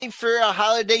For a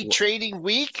holiday trading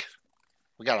week.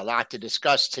 We got a lot to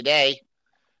discuss today.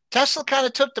 Tesla kind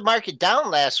of took the market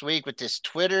down last week with this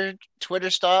Twitter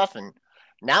stuff, and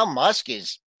now Musk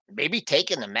is maybe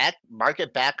taking the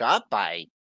market back up by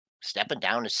stepping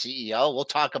down as CEO. We'll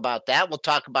talk about that. We'll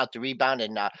talk about the rebound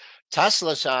in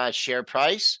Tesla's share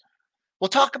price. We'll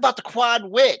talk about the quad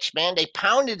witch, man. They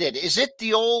pounded it. Is it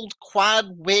the old quad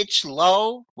witch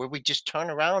low where we just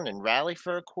turn around and rally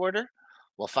for a quarter?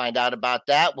 We'll find out about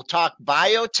that. We'll talk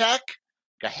biotech.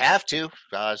 I have to.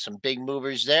 Some big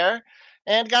movers there.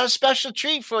 And got a special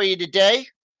treat for you today.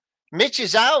 Mitch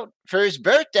is out for his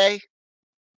birthday,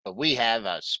 but we have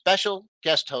a special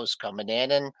guest host coming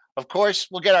in. And of course,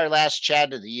 we'll get our last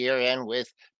chat of the year in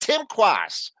with Tim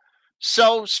Quas.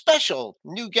 So, special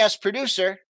new guest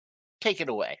producer, take it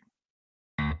away.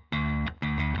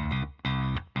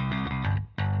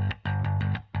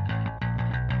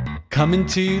 Coming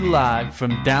to you live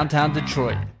from downtown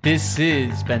Detroit, this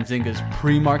is Benzinga's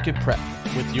Pre-Market Prep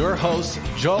with your host,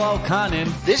 Joel Elkanin.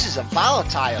 This is a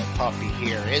volatile puppy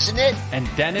here, isn't it? And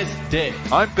Dennis Dick.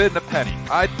 I'm bidding a penny.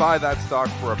 I'd buy that stock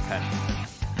for a penny.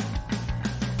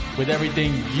 With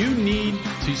everything you need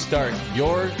to start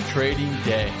your trading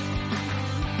day.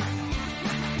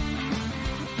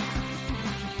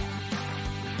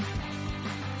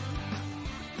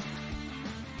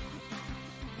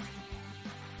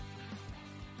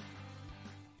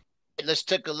 Let's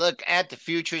take a look at the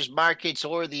futures markets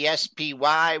or the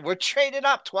SPY. We're traded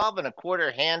up 12 and a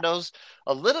quarter handles.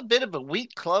 A little bit of a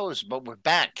weak close, but we're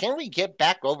back. Can we get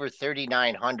back over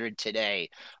 3,900 today?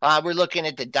 We're looking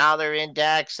at the dollar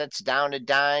index. That's down a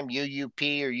dime.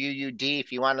 UUP or UUD,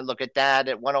 if you want to look at that,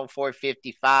 at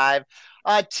 104.55.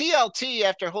 TLT,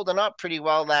 after holding up pretty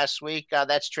well last week,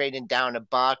 that's trading down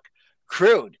 $1.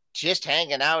 Crude just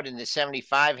hanging out in the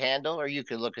 75 handle, or you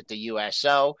could look at the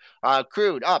USO.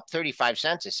 Crude up 35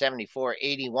 cents at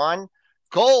 74.81.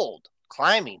 Gold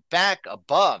climbing back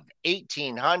above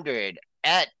 1,800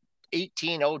 at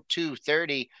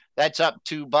 1802.30. That's up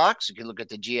 $2. You can look at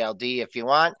the GLD if you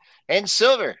want. And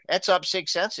silver, that's up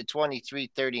 6 cents at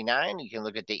 23.39. You can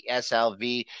look at the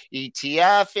SLV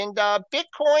ETF. And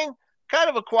Bitcoin, kind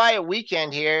of a quiet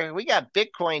weekend here. We got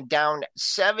Bitcoin down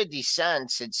 70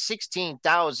 cents at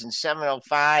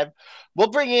 16,705. We'll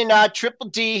bring in Triple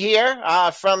D here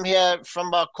from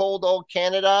cold old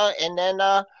Canada, and then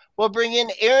we'll bring in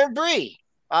Aaron Bree,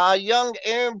 young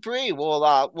Aaron Bree.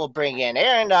 We'll bring in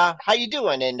Aaron. How you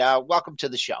doing? And welcome to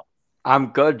the show.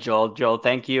 I'm good, Joel. Joel,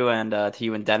 thank you, and to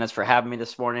you and Dennis for having me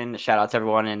this morning. Shout out to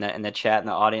everyone in the chat and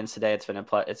the audience today. It's been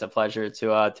it's a pleasure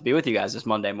to be with you guys this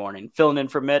Monday morning, filling in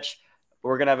for Mitch.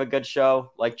 We're going to have a good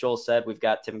show. Like Joel said, we've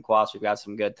got Tim Quas. We've got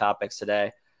some good topics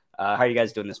today. How are you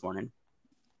guys doing this morning?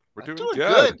 We're doing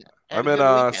good. I'm in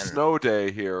a snow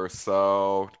day here,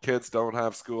 so kids don't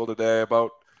have school today.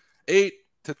 About 8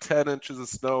 to 10 inches of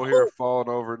snow here falling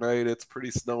overnight. It's pretty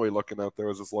snowy looking out there. I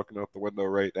was just looking out the window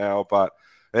right now.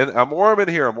 And I'm warm in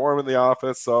here. I'm warm in the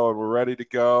office, so we're ready to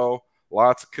go.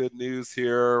 Lots of good news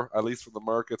here, at least from the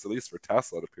markets, at least for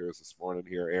Tesla, it appears this morning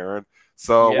here, Aaron.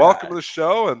 So welcome to the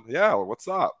show, and what's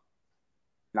up?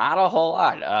 Not a whole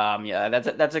lot.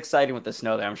 That's exciting with the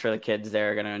snow there. I'm sure the kids there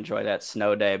are going to enjoy that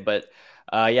snow day. But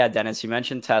Dennis, you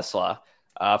mentioned Tesla.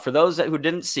 For those who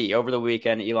didn't see, over the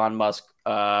weekend, Elon Musk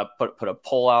put a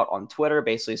poll out on Twitter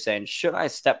basically saying, should I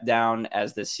step down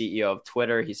as the CEO of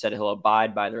Twitter? He said he'll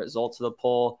abide by the results of the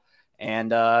poll.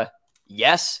 And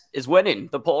yes is winning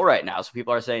the poll right now. So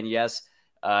people are saying, yes,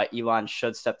 Elon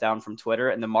should step down from Twitter.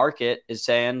 And the market is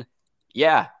saying,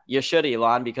 yeah, you should,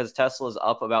 Elon, because Tesla is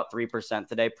up about 3%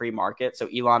 today pre-market. So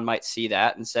Elon might see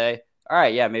that and say, all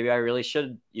right, yeah, maybe I really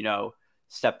should,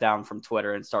 step down from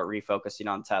Twitter and start refocusing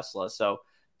on Tesla. So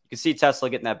you can see Tesla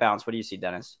getting that bounce. What do you see,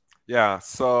 Dennis? Yeah,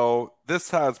 so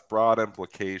this has broad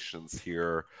implications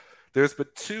here. There's been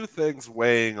two things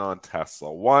weighing on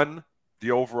Tesla. One,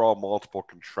 the overall multiple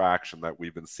contraction that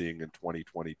we've been seeing in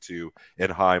 2022 in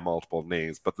high multiple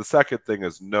names. But the second thing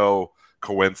is no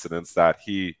coincidence that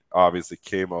he obviously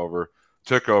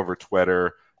took over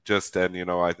Twitter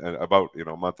about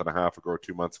a month and a half ago or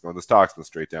 2 months ago, and the stock's been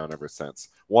straight down ever since.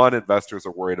 One, investors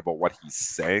are worried about what he's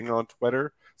saying on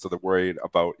Twitter, so they're worried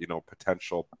about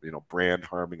potential brand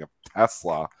harming of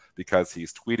Tesla because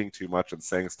he's tweeting too much and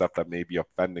saying stuff that may be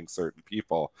offending certain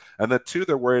people. And then two,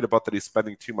 they're worried about that he's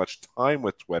spending too much time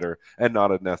with Twitter and not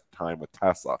enough time with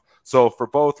Tesla. So for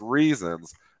both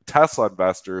reasons, Tesla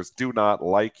investors do not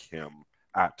like him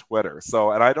at Twitter.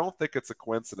 And I don't think it's a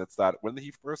coincidence that when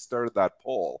he first started that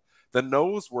poll, the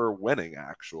no's were winning,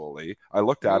 actually. I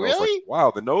looked at it, I was like,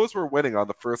 wow, the no's were winning on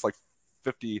the first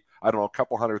 50, a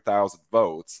couple 100,000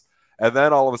 votes. And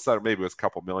then all of a sudden, maybe it was a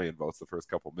couple million votes, the first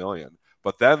couple million.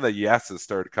 But then the yeses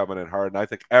started coming in hard. And I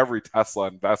think every Tesla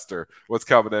investor was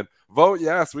coming in, vote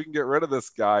yes, we can get rid of this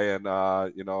guy. And,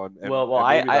 and maybe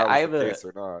that was the case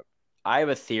or not. I have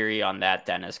a theory on that,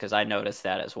 Dennis, because I noticed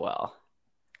that as well.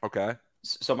 Okay.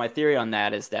 So my theory on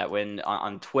that is that when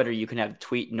on Twitter you can have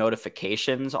tweet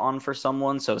notifications on for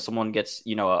someone, so someone gets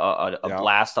a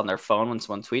blast on their phone when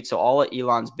someone tweets. So all of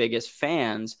Elon's biggest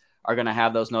fans are going to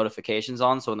have those notifications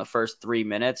on. So in the first 3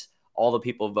 minutes, all the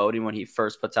people voting when he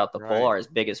first puts out the poll are his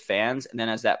biggest fans, and then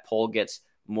as that poll gets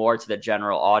more to the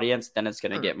general audience, then it's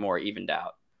going to get more evened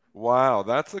out. Wow,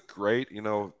 that's a great,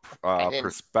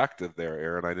 perspective there,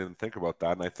 Aaron. I didn't think about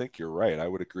that, and I think you're right. I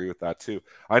would agree with that too.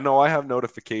 I know I have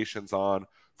notifications on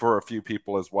for a few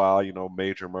people as well,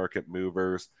 major market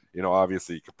movers.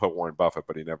 Obviously you could put Warren Buffett,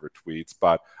 but he never tweets.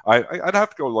 But I'd have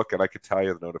to go look, and I could tell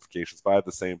you the notifications. But I had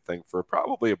the same thing for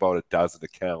probably about a dozen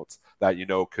accounts that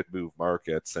could move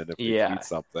markets, and if they tweet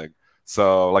something.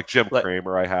 So like Jim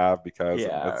Cramer, I have because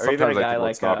sometimes I think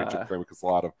it's not Jim Cramer because a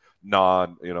lot of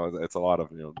it's a lot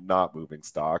of not moving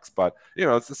stocks, but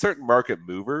it's a certain market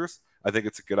movers. I think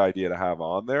it's a good idea to have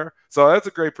on there. So that's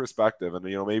a great perspective, and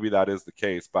maybe that is the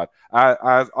case. But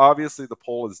as obviously the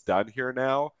poll is done here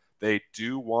now, they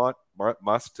do want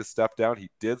Musk to step down. He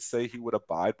did say he would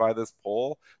abide by this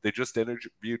poll. They just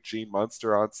interviewed Gene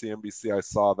Munster on CNBC. I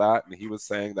saw that, and he was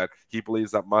saying that he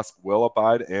believes that Musk will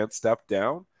abide and step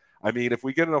down. I mean, if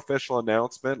we get an official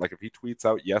announcement, like if he tweets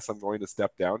out, yes, I'm going to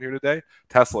step down here today,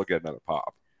 Tesla will get another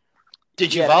pop.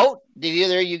 Did you vote? Did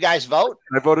either of you guys vote?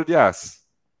 I voted yes.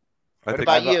 What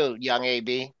about you, young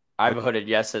AB? I voted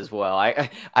yes as well. I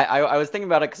was thinking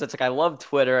about it because it's like I love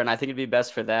Twitter and I think it'd be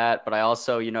best for that. But I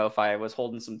also, if I was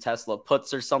holding some Tesla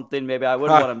puts or something, maybe I would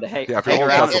want him to hang. Yeah, if you're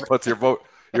holding Tesla puts, your vote.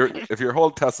 If you're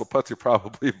holding Tesla puts, you're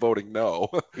probably voting no.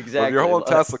 Exactly. But if you're holding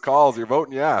Tesla calls, you're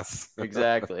voting yes.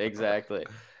 Exactly.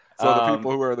 So the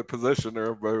people who are in the position,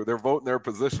 they're voting their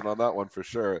position on that one for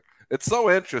sure. It's so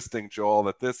interesting, Joel,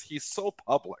 that he's so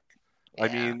public. Yeah. I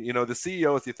mean, the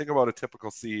CEOs, you think about a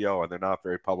typical CEO and they're not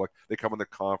very public. They come on the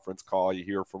conference call, you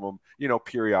hear from them,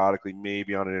 periodically,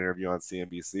 maybe on an interview on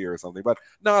CNBC or something, but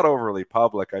not overly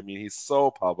public. I mean, he's so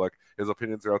public. His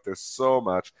opinions are out there so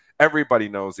much. Everybody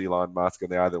knows Elon Musk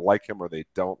and they either like him or they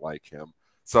don't like him.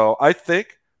 So I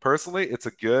think, personally, it's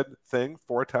a good thing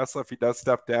for Tesla if he does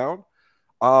step down.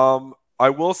 I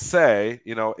will say,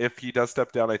 if he does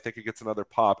step down, I think he gets another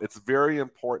pop. It's very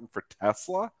important for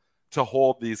Tesla to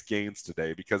hold these gains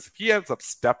today, because if he ends up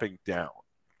stepping down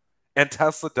and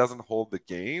Tesla doesn't hold the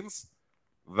gains,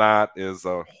 that is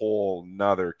a whole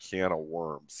nother can of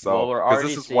worms. So, because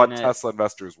this is what Tesla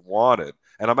investors wanted.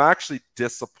 And I'm actually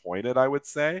disappointed, I would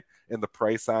say, in the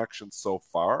price action so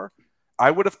far.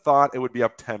 I would have thought it would be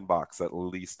up $10 at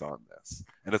least on this.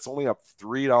 And it's only up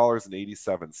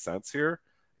 $3.87 here.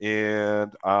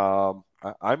 And I'm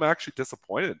actually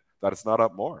disappointed that it's not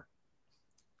up more.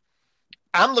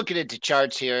 I'm looking at the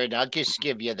charts here, and I'll just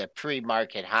give you the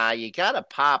pre-market high. You got to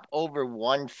pop over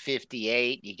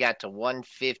 158. You got to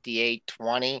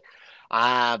 158.20.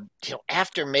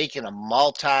 After making a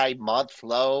multi-month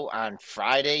low on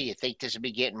Friday, you think this would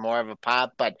be getting more of a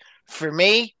pop. But for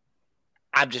me,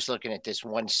 I'm just looking at this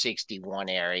 161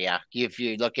 area. If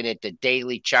you're looking at the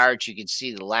daily charts, you can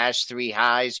see the last three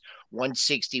highs,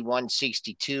 160.62,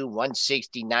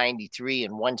 160.93,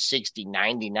 and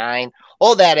 160.99.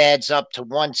 All that adds up to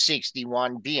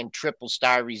 161 being triple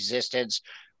star resistance.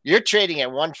 You're trading at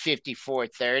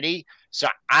 154.30. So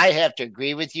I have to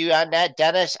agree with you on that,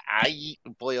 Dennis.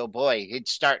 Boy, oh boy,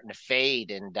 it's starting to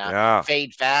fade and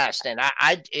fade fast. And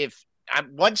if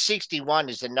 161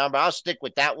 is the number, I'll stick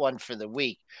with that one for the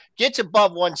week. Gets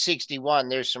above 161,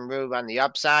 there's some room on the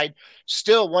upside.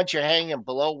 Still, once you're hanging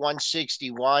below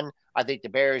 161, I think the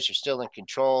bears are still in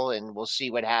control, and we'll see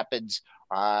what happens.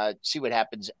 See what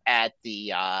happens at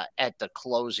the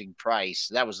closing price.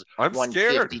 That was I'm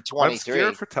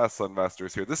scared for Tesla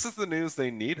investors here. This is the news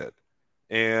they needed.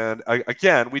 And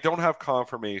again, we don't have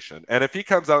confirmation. And if he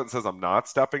comes out and says, I'm not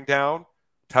stepping down,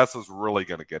 Tesla's really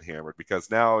going to get hammered, because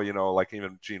now, like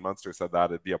even Gene Munster said,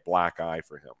 that it'd be a black eye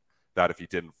for him, that if he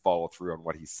didn't follow through on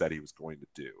what he said he was going to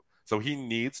do. So he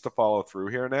needs to follow through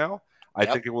here now. I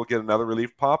think it will get another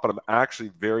relief pop, but I'm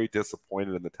actually very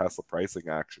disappointed in the Tesla pricing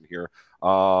action here.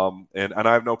 And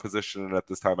I have no position in it at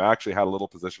this time. I actually had a little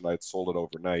position. I had sold it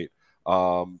overnight.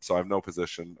 So I have no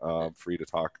position free to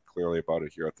talk clearly about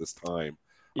it here at this time.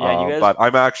 But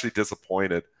I'm actually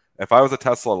disappointed. If I was a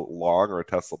Tesla long or a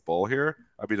Tesla bull here,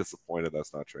 I'd be disappointed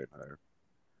that's not trading higher.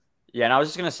 Yeah, and I was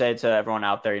just going to say to everyone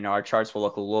out there, our charts will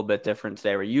look a little bit different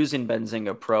today. We're using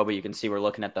Benzinga Pro, but you can see we're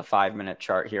looking at the 5-minute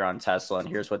chart here on Tesla, and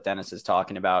here's what Dennis is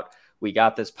talking about. We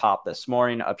got this pop this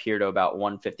morning up here to about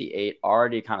 158,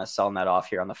 already kind of selling that off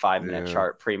here on the 5-minute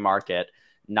chart pre-market.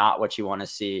 Not what you want to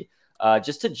see.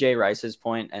 Just to Jay Rice's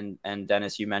point, and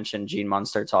Dennis, you mentioned Gene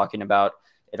Munster talking about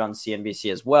it on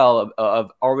CNBC as well,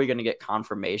 of are we going to get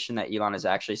confirmation that Elon is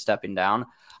actually stepping down?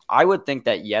 I would think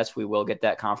that, yes, we will get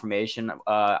that confirmation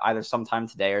either sometime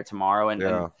today or tomorrow. And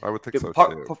I would think so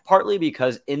too. Partly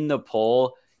because in the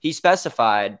poll, he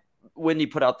specified when he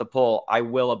put out the poll, I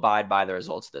will abide by the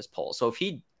results of this poll. So if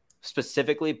he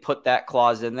specifically put that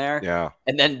clause in there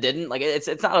and then didn't, like, it's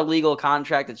not a legal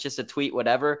contract, it's just a tweet,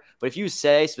 whatever. But if you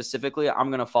say specifically, I'm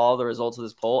going to follow the results of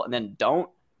this poll and then don't,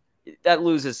 that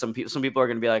loses some people. Some people are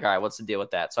going to be like, all right, what's the deal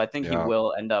with that? So I think he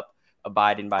will end up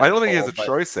abiding by. I don't think he has a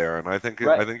choice, Aaron. I think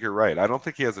you're right. I don't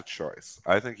think he has a choice.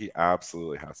 I think he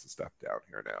absolutely has to step down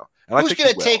here now. And who's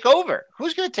going to take over?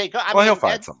 Who's going to take over? Well, he'll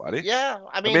find somebody. Yeah,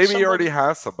 I mean, maybe he already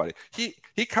has somebody.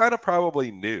 He kind of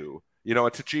probably knew.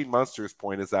 To Gene Munster's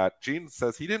point is that Gene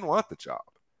says he didn't want the job.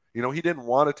 He didn't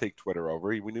want to take Twitter over.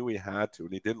 We knew he had to,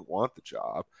 and he didn't want the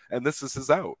job. And this is his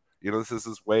out. This is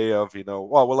his way of,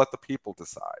 well, we'll let the people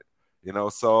decide.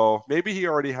 So maybe he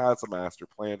already has a master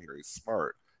plan here. He's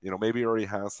smart. Maybe he already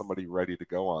has somebody ready to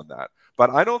go on that.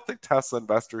 But I don't think Tesla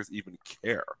investors even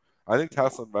care. I think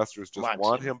Tesla investors just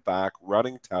want him back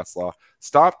running Tesla.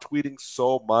 Stop tweeting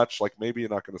so much. Like, maybe you're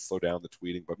not going to slow down the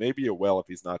tweeting, but maybe you will if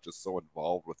he's not just so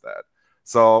involved with that.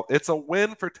 So it's a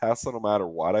win for Tesla no matter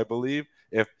what, I believe,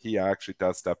 if he actually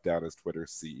does step down as Twitter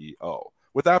CEO.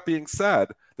 With that being said,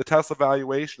 the Tesla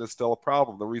valuation is still a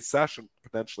problem. The recession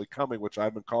potentially coming, which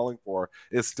I've been calling for,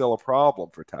 is still a problem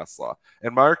for Tesla.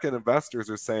 And market investors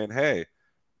are saying, hey,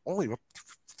 only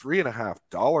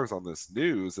 $3.50 on this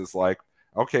news is like,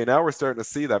 okay, now we're starting to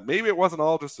see that maybe it wasn't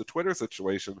all just a Twitter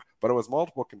situation, but it was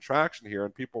multiple contraction here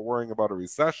and people worrying about a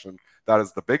recession. That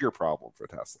is the bigger problem for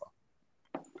Tesla.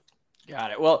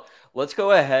 Got it. Well, let's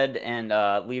go ahead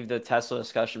and leave the Tesla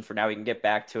discussion for now. We can get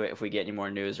back to it if we get any more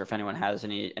news or if anyone has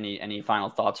any final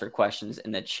thoughts or questions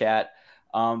in the chat.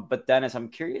 But Dennis, I'm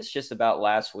curious just about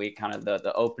last week, kind of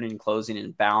the opening, closing,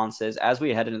 and balances as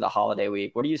we head into the holiday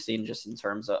week. What are you seeing just in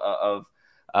terms of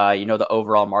the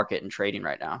overall market and trading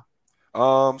right now?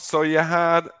 So you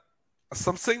had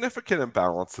some significant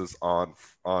imbalances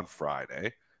on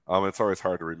Friday. It's always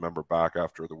hard to remember back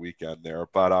after the weekend there,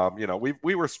 but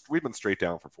we've been straight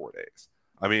down for 4 days.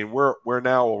 I mean, we're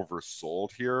now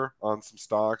oversold here on some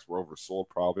stocks. We're oversold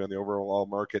probably on the overall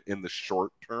market in the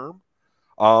short term.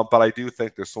 But I do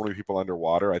think there's so many people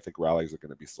underwater. I think rallies are going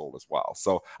to be sold as well.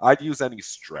 So I'd use any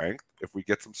strength. If we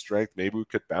get some strength, maybe we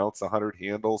could bounce 100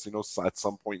 handles, at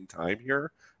some point in time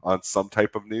here on some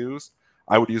type of news.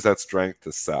 I would use that strength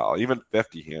to sell, even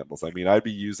 50 handles. I mean, I'd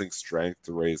be using strength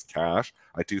to raise cash.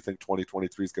 I do think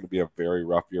 2023 is going to be a very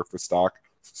rough year for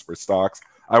stocks.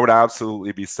 I would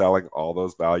absolutely be selling all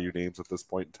those value names at this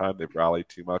point in time. They've rallied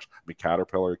too much. I mean,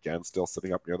 Caterpillar, again, still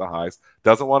sitting up near the highs.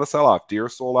 Doesn't want to sell off. Deere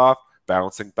sold off,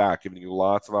 bouncing back, giving you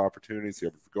lots of opportunities here.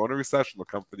 But if we go into recession, they'll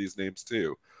come for these names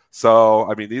too. So,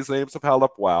 I mean, these names have held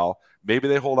up well. Maybe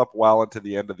they hold up well into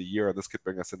the end of the year, and this could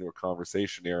bring us into a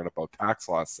conversation, Aaron, about tax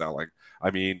loss selling. I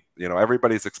mean,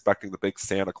 everybody's expecting the big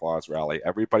Santa Claus rally.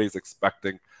 Everybody's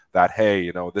expecting that,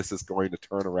 hey, this is going to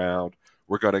turn around.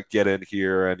 We're going to get in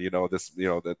here, and that's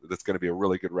going to be a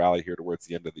really good rally here towards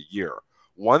the end of the year.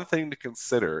 One thing to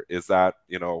consider is that,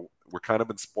 we're kind of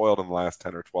been spoiled in the last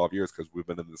 10 or 12 years because we've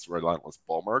been in this relentless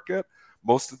bull market.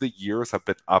 Most of the years have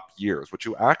been up years. What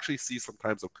you actually see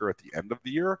sometimes occur at the end of the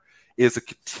year is a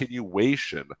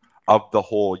continuation of the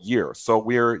whole year. So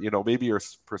we're, maybe your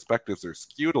perspectives are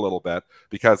skewed a little bit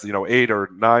because, 8 or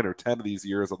 9 or 10 of these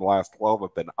years in the last 12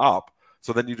 have been up.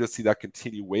 So then you just see that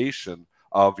continuation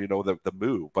of, the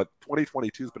move. But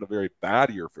 2022 has been a very bad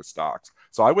year for stocks.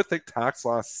 So I would think tax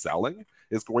loss selling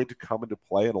is going to come into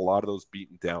play in a lot of those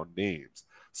beaten down names.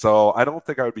 So I don't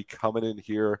think I would be coming in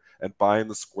here and buying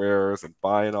the squares and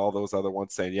buying all those other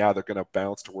ones saying, yeah, they're going to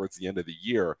bounce towards the end of the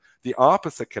year. The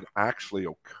opposite can actually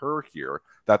occur here,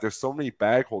 that there's so many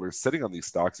bag holders sitting on these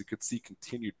stocks, you could see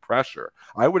continued pressure.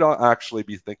 I would actually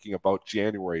be thinking about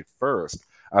January 1st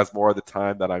as more of the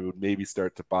time that I would maybe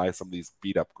start to buy some of these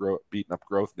beaten up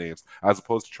growth names, as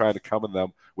opposed to trying to come in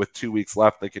them with 2 weeks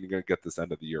left thinking you're going to get this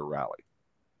end of the year rally.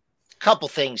 Couple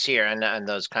things here on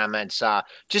those comments.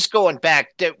 Just going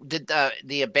back, the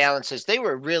imbalances, they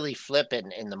were really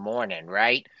flipping in the morning,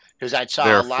 right? because I saw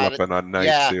They're a lot of flipping on night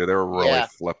yeah, too. They were really yeah,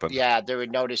 flipping, yeah. There were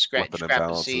no flipping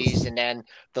discrepancies, imbalances. and then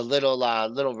the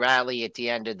little rally at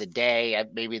the end of the day.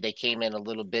 Maybe they came in a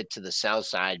little bit to the sell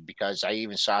side because I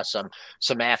even saw some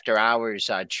after hours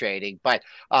trading. But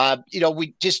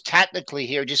we just technically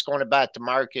here, just going about the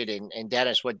market and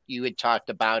Dennis, what you had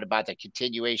talked about the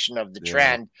continuation of the Yeah,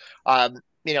 trend.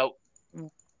 You know,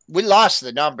 we lost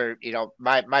the number,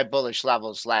 my bullish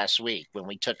levels last week when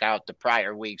we took out the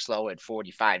prior week's low at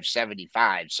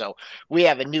 45.75. So we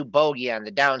have a new bogey on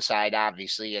the downside,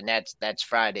 obviously, and that's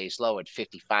Friday's low at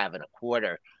 55 and a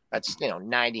quarter. That's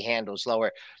 90 handles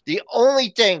lower. The only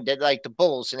thing that like the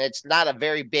bulls, and it's not a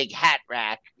very big hat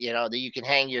rack, that you can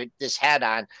hang this hat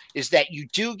on, is that you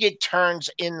do get turns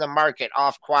in the market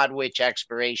off quad witch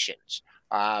expirations.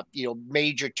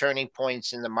 Major turning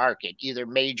points in the market, either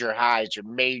major highs or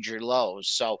major lows.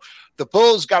 So the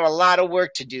Bulls got a lot of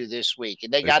work to do this week,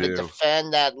 and they got to do.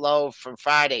 defend that low from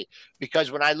Friday.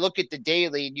 Because when I look at the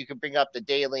daily, and you can bring up the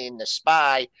daily and the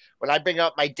SPY, when I bring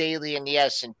up my daily in the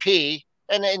S&P,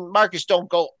 and markets don't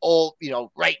go all,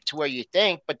 right to where you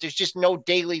think, but there's just no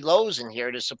daily lows in here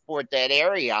to support that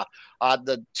area.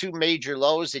 The two major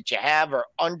lows that you have are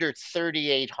under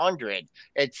 3,800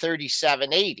 at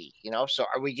 3,780. So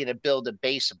are we going to build a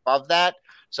base above that?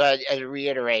 So I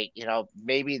reiterate,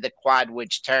 maybe the quad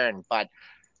witch turn,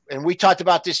 and we talked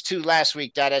about this too last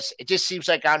week, Dennis. It just seems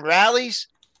like on rallies,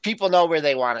 people know where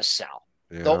they want to sell.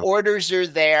 Yeah. The orders are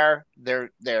there. They're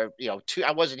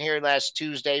I wasn't here last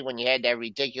Tuesday when you had that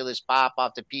ridiculous pop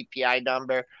off the PPI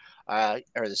number, or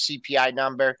the CPI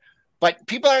number, but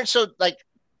people aren't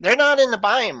they're not in the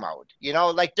buying mode,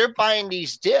 like they're buying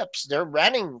these dips, they're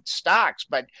renting stocks,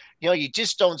 but you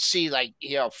just don't see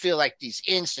feel like these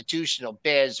institutional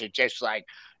bids are just like,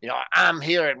 I'm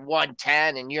here at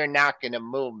 110 and you're not going to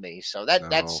move me. So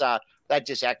that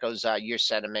just echoes your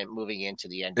sentiment moving into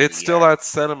the end of the year. It's still that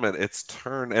sentiment. It's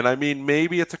turned. And I mean,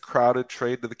 maybe it's a crowded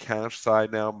trade to the cash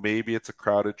side now. Maybe it's a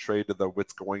crowded trade to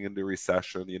what's going into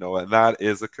recession, and that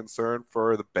is a concern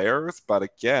for the bears. But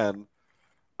again,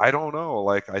 I don't know.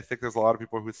 I think there's a lot of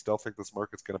people who still think this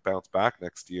market's going to bounce back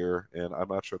next year, and I'm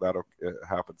not sure that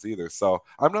happens either. So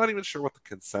I'm not even sure what the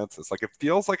consensus. It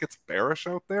feels like it's bearish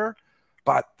out there,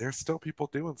 but there's still people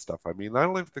doing stuff. I mean, I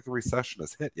don't even think the recession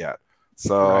has hit yet.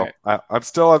 So right. I'm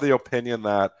still of the opinion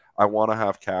that I want to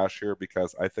have cash here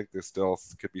because I think there still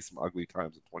could be some ugly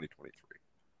times in 2023.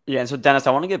 Yeah, and so Dennis,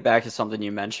 I want to get back to something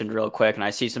you mentioned real quick, and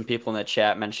I see some people in the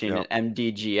chat mentioning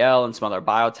MDGL and some other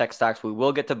biotech stocks. We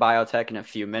will get to biotech in a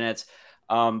few minutes,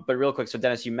 but real quick, so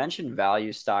Dennis, you mentioned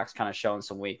value stocks kind of showing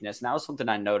some weakness, and that was something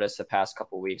I noticed the past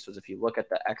couple of weeks was if you look at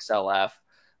the XLF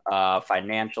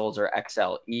financials or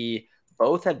XLE,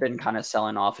 both have been kind of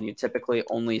selling off, and you typically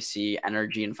only see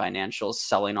energy and financials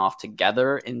selling off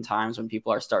together in times when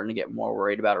people are starting to get more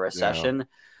worried about a recession.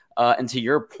 And to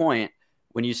your point,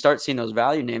 when you start seeing those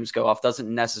value names go off,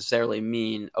 doesn't necessarily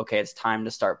mean, okay, it's time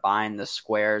to start buying the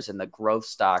squares and the growth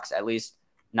stocks, at least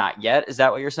not yet. Is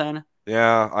that what you're saying?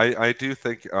 Yeah, I do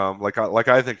think,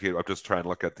 I think I'm just trying to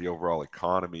look at the overall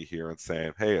economy here and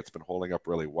saying, hey, it's been holding up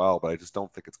really well, but I just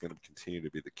don't think it's going to continue to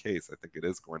be the case. I think it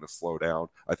is going to slow down.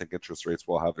 I think interest rates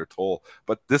will have their toll,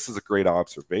 but this is a great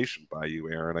observation by you,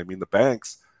 Aaron. I mean, the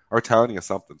banks are telling you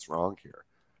something's wrong here.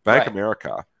 Bank of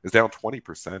America is down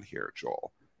 20% here,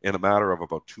 Joel, in a matter of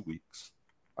about 2 weeks.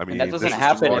 I mean, and that doesn't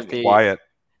happen if the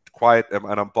quiet, and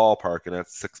I'm ballparking at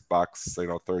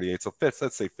 $6, 38. So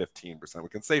let's say 15%. We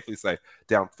can safely say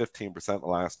down 15% in the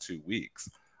last 2 weeks.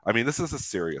 I mean, this is a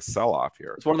serious sell-off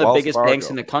here. It's one of the biggest banks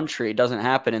in the country. It doesn't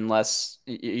happen unless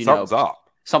something's up.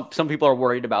 Some people are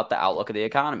worried about the outlook of the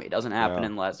economy. It doesn't happen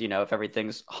unless if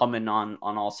everything's humming on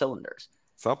all cylinders.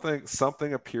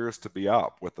 Something appears to be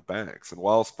up with the banks. And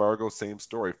Wells Fargo, same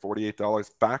story, $48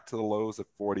 back to the lows at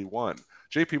 41.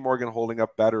 JP Morgan holding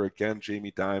up better again.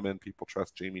 Jamie Dimon, people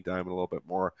trust Jamie Dimon a little bit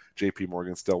more. JP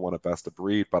Morgan still one of best of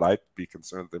breed, but I'd be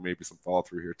concerned that there may be some fall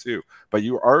through here too. But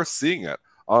you are seeing it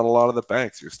on a lot of the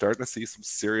banks. You're starting to see some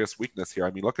serious weakness here.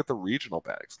 I mean, look at the regional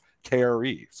banks,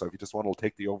 KRE. So if you just want to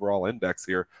take the overall index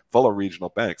here, full of regional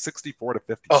banks, 64 to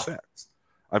 56. Oh.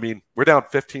 I mean, we're down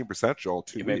 15%, Joel,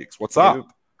 2 weeks. What's up?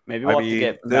 Maybe we'll have to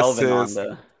get Melvin on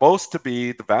the... supposed to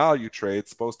be the value trade,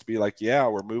 supposed to be like, yeah,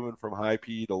 we're moving from high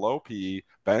PE to low PE.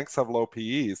 Banks have low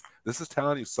PEs. This is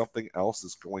telling you something else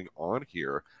is going on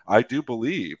here. I do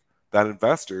believe that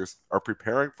investors are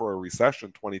preparing for a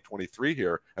recession 2023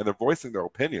 here, and they're voicing their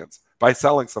opinions by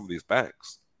selling some of these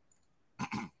banks.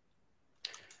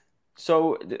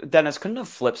 So, Dennis, couldn't the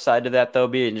flip side to that, though,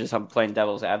 be, and just I'm playing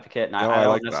devil's advocate, and I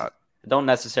like that. I don't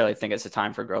necessarily think it's a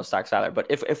time for growth stocks either. But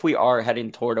if we are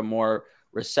heading toward a more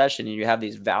recession and you have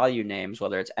these value names,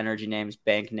 whether it's energy names,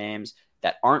 bank names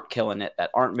that aren't killing it,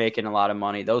 that aren't making a lot of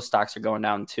money, those stocks are going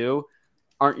down too.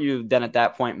 Aren't you then at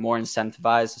that point more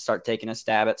incentivized to start taking a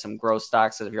stab at some growth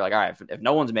stocks? If you're like, all right, if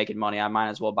no one's making money, I might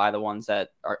as well buy the ones that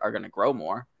are going to grow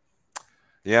more.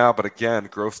 Yeah, but again,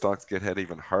 growth stocks get hit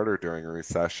even harder during a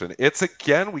recession. It's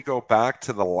again, we go back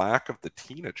to the lack of the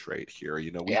TINA trade here.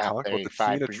 We talked about the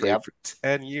TINA trade for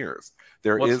 10 years.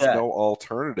 There What's is that? no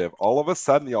alternative. All of a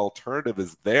sudden, the alternative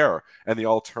is there, and the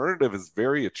alternative is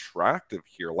very attractive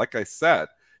here. Like I said,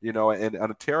 in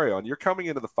Ontario, and you're coming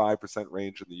into the 5%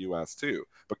 range in the US too,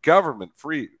 but government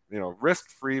free,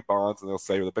 risk-free bonds, and they'll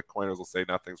say, the Bitcoiners will say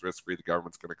nothing's risk-free, the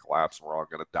government's going to collapse and we're all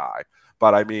going to die.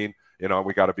 But I mean,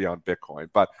 we got to be on Bitcoin.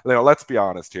 But let's be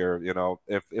honest here.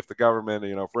 If the government,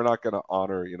 if we're not going to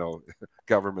honor,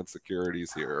 government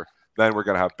securities here, then we're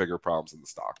going to have bigger problems in the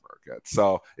stock market.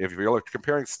 So if you're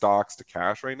comparing stocks to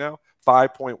cash right now,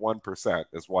 5.1%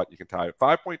 is what you can tie.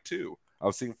 5.2. I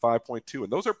was seeing 5.2,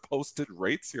 and those are posted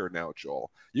rates here now,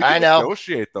 Joel. You can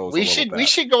negotiate those. We should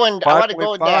go in. I want to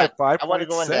go in that. 5. I want to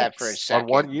go in that for a second.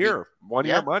 On 1 year,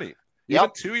 year money, even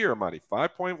 2 year money,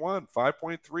 5.1,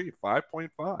 5.3,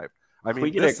 5.5. I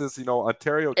mean, this is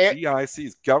Ontario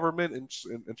GIC's government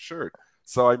insured.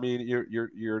 So I mean,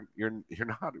 you're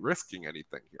not risking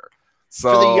anything here.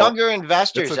 So for the younger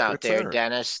investors out there,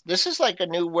 Dennis, this is like a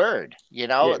new word.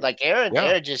 Like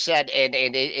Aaron just said,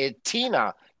 and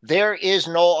Tina. There is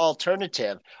no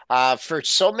alternative. For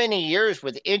so many years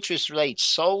with interest rates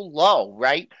so low,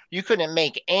 right? You couldn't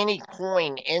make any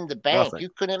coin in the bank. Nothing. You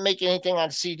couldn't make anything on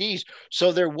CDs.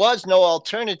 So there was no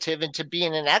alternative into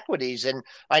being in equities. And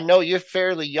I know you're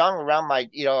fairly young, around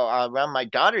my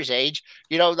daughter's age,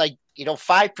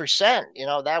 5%,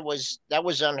 that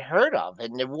was unheard of.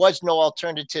 And there was no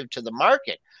alternative to the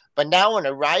market. But now in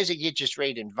a rising interest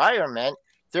rate environment,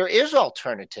 there is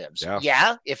alternatives.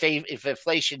 Yeah. If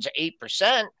inflation's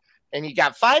 8% and you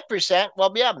got 5%,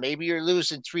 well, yeah, maybe you're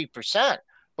losing 3%.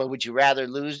 But would you rather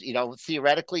lose,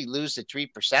 theoretically lose the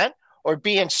 3% or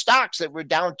be in stocks that were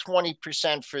down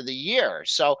 20% for the year?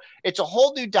 So it's a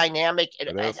whole new dynamic.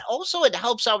 And also it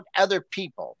helps out other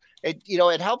people.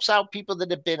 It helps out people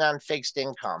that have been on fixed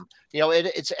income.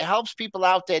 It helps people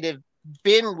out that have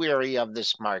been weary of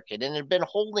this market and have been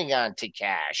holding on to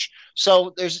cash.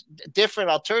 So there's a different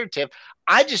alternative.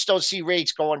 I just don't see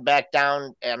rates going back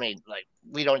down. I mean,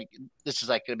 this is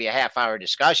like going to be a half-hour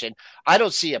discussion. I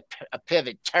don't see a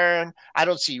pivot turn. I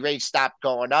don't see rates stop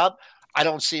going up. I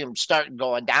don't see them starting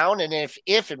going down. And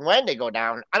if and when they go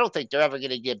down, I don't think they're ever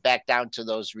going to get back down to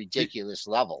those ridiculous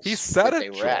levels. He said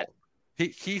it, Joel.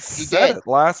 He said it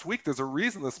last week. There's a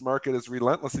reason this market is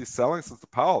relentlessly selling since the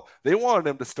Powell. They wanted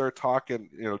him to start talking,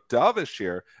 dovish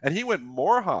here, and he went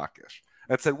more hawkish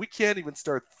and said, we can't even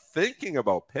start thinking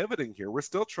about pivoting here. We're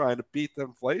still trying to beat the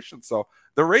inflation. So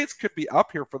the rates could be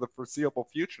up here for the foreseeable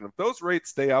future. And if those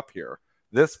rates stay up here,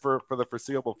 for the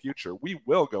foreseeable future, we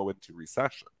will go into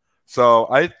recession. So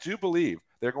I do believe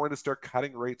they're going to start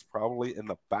cutting rates probably in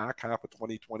the back half of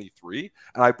 2023.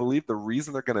 And I believe the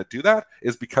reason they're going to do that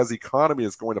is because the economy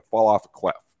is going to fall off a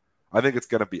cliff. I think it's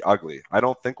going to be ugly. I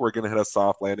don't think we're going to hit a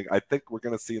soft landing. I think we're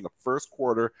going to see in the first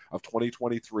quarter of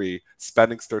 2023,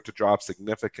 spending start to drop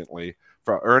significantly.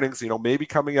 For earnings, maybe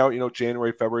coming out,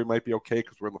 January, February might be okay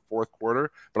because we're in the fourth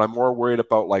quarter. But I'm more worried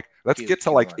about let's get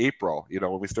to April,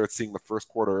 when we start seeing the first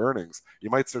quarter earnings. You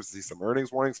might start to see some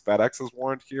earnings warnings. FedEx is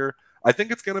warned here. I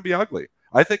think it's going to be ugly.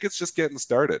 I think it's just getting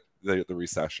started, the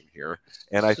recession here.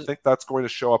 And I think that's going to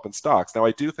show up in stocks. Now,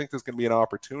 I do think there's going to be an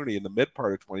opportunity in the mid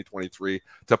part of 2023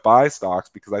 to buy stocks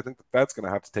because I think the Fed's going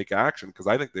to have to take action because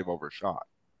I think they've overshot.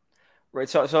 Right.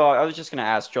 So I was just going to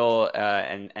ask Joel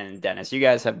and Dennis, you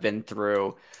guys have been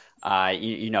through,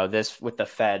 this with the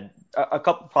Fed a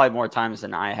couple, probably more times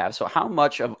than I have. So how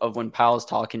much of when Powell's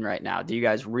talking right now, do you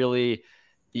guys really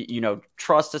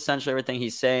trust essentially everything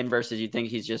he's saying versus you think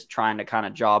he's just trying to kind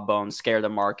of jawbone, scare the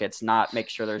markets, not make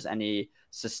sure there's any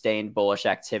sustained bullish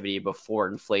activity before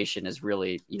inflation is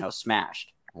really,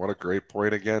 smashed? What a great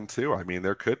point again, too. I mean,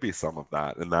 there could be some of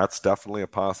that, and that's definitely a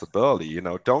possibility.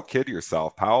 Don't kid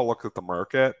yourself. Powell looks at the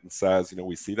market and says,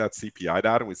 we see that CPI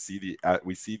data, and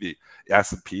we see the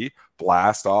S&P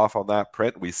blast off on that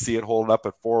print. We see it holding up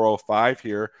at 405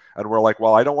 here, and we're like,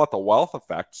 well, I don't want the wealth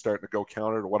effect starting to go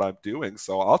counter to what I'm doing,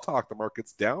 so I'll talk the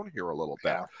markets down here a little bit.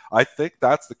 Yeah. I think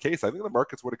that's the case. I think the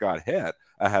markets would have got hit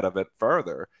ahead of it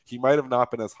further. He might have not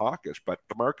been as hawkish, but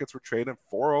the markets were trading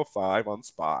 405 on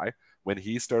SPY when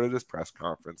he started his press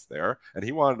conference there, and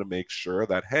he wanted to make sure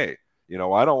that, hey,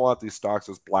 I don't want these stocks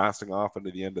just blasting off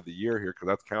into the end of the year here because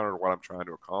that's counter to what I'm trying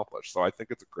to accomplish. So I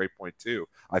think it's a great point too.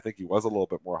 I think he was a little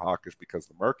bit more hawkish because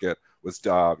the market was,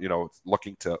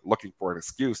 looking for an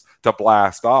excuse to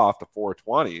blast off to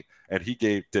 420, and he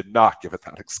did not give it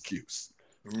that excuse.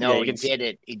 No, he did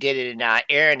it. He did it. And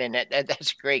Aaron, and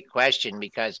that's a great question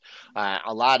because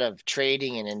a lot of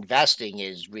trading and investing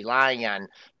is relying on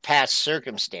past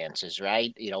circumstances,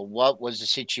 right? What was the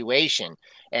situation?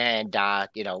 And,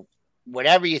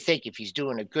 whatever you think, if he's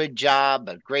doing a good job,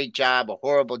 a great job, a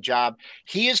horrible job,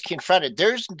 he is confronted.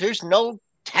 There's no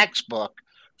textbook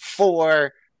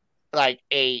for like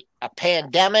a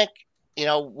pandemic,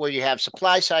 where you have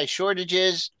supply side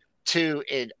shortages to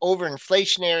an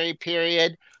overinflationary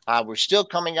period. We're still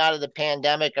coming out of the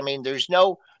pandemic. I mean, there's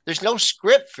no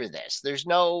script for this. There's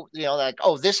no, like,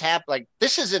 oh, this happened. Like,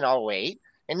 this isn't 08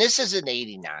 and this isn't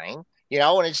 89,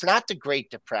 and it's not the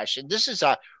Great Depression. This is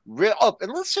a real,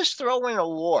 and let's just throw in a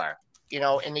war,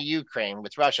 in the Ukraine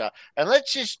with Russia. And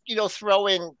let's just, throw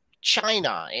in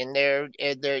China and they're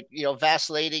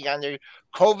vacillating on their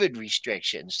COVID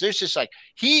restrictions. There's just like,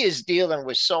 he is dealing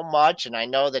with so much. And I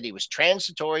know that he was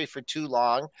transitory for too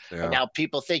long. Yeah. And now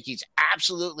people think he's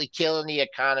absolutely killing the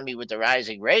economy with the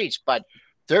rising rates, but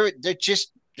there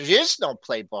is no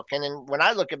playbook. And then when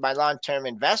I look at my long-term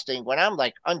investing, when I'm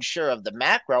like unsure of the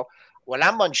macro, when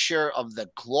I'm unsure of the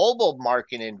global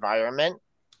market environment,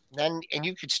 and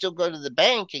you could still go to the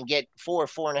bank and get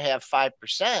 4.5%,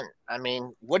 5%. I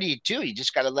mean, what do? You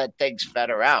just got to let things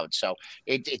feather out. So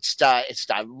it's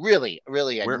really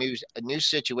a new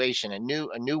situation, a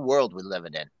new world we're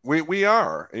living in. We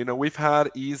are. We've had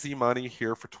easy money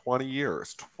here for 20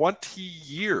 years. 20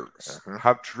 years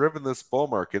have driven this bull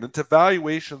market into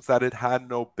valuations that it had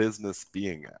no business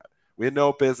being at. We had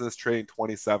no business trading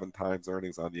 27 times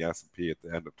earnings on the S&P at the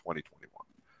end of 2021.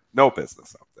 No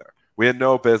business up there. We had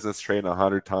no business trading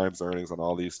 100 times earnings on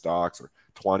all these stocks, or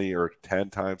 20 or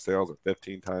 10 times sales, or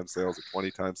 15 times sales, or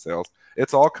 20 times sales.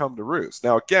 It's all come to roost.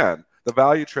 Now, again, the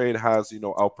value trade has,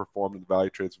 outperformed, and the value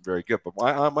trade's been very good. But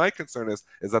my concern is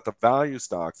that the value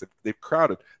stocks, they've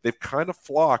kind of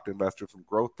flocked investors from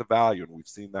growth to value, and we've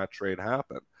seen that trade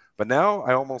happen. But now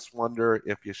I almost wonder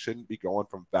if you shouldn't be going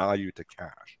from value to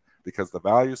cash, because the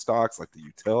value stocks like the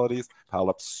utilities piled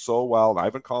up so well. And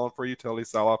I've been calling for a utility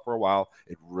sell-off for a while.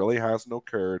 It really hasn't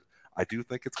occurred. I do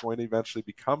think it's going to eventually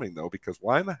be coming, though, because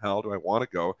why in the hell do I want to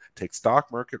go take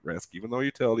stock market risk, even though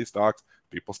utility stocks,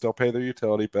 people still pay their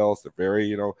utility bills. They're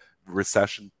very,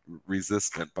 recession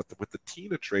resistant. But with the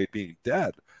TINA trade being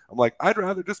dead, I'm like, I'd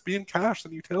rather just be in cash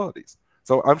than utilities.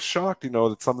 So I'm shocked,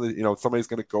 that somebody's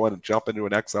going to go in and jump into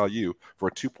an XLU for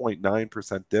a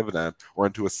 2.9% dividend, or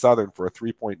into a Southern for a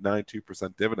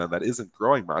 3.92% dividend that isn't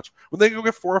growing much, when they can go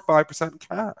get 4 or 5% in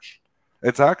cash.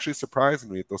 It's actually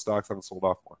surprising me that those stocks haven't sold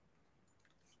off more.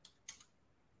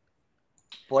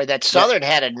 Boy, that Southern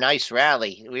had a nice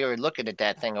rally. We were looking at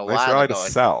that thing a while ago. Nice rally to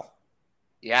sell.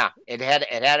 Yeah, it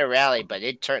had a rally, but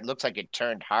looks like it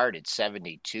turned hard at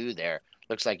 72 there.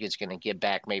 Looks like it's going to get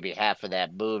back maybe half of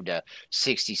that move to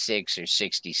 66 or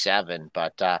 67.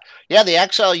 But the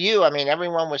XLU, I mean,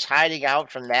 everyone was hiding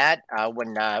out from that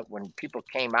when people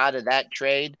came out of that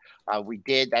trade.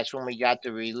 That's when we got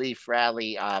the relief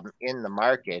rally in the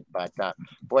market. But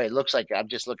boy, it looks like, I'm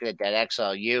just looking at that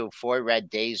XLU, 4 red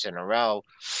days in a row,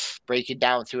 breaking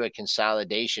down through a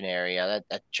consolidation area.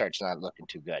 That chart's not looking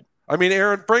too good. I mean,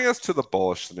 Aaron, bring us to the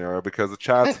bullish scenario, because the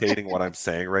chat's hating what I'm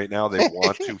saying right now. They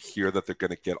want to hear that they're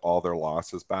going to get all their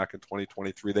losses back in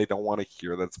 2023. They don't want to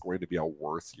hear that it's going to be a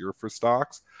worse year for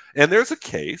stocks. And there's a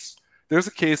case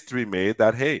to be made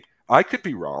that, hey, I could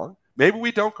be wrong. Maybe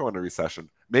we don't go into recession.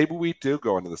 Maybe we do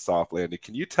go into the soft landing.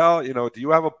 Can you tell, do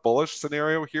you have a bullish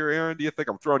scenario here, Aaron? Do you think?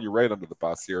 I'm throwing you right under the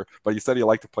bus here, but you said you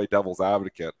like to play devil's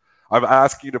advocate. I'm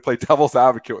asking you to play devil's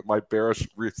advocate with my bearish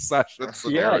recession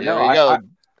scenario. Yeah,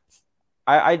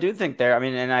 I do think there. I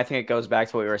mean, and I think it goes back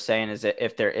to what we were saying, is that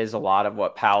if there is a lot of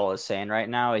what Powell is saying right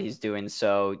now, he's doing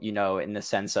so, in the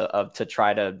sense of to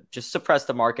try to just suppress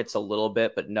the markets a little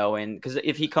bit, but knowing, because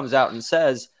if he comes out and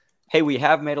says, hey, we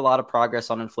have made a lot of progress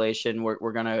on inflation,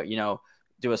 we're going to,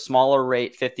 do a smaller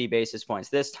rate, 50 basis points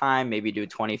this time, maybe do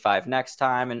 25 next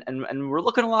time. And we're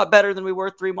looking a lot better than we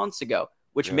were 3 months ago,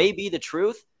 which may be the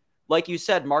truth. Like you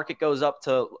said, market goes up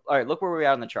to, all right, look where we're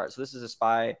at on the chart. So this is a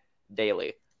SPY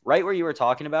daily. Right where you were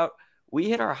talking about, we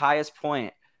hit our highest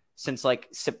point since like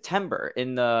September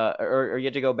or you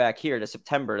had to go back here to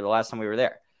September, the last time we were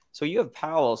there. So you have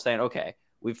Powell saying, okay,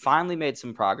 we've finally made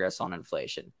some progress on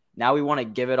inflation. Now we want to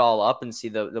give it all up and see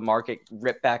the market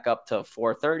rip back up to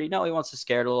 430. No, he wants to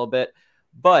scare it a little bit.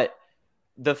 But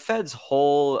the Fed's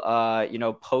whole,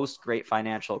 post-great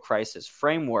financial crisis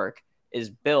framework is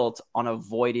built on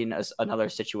avoiding another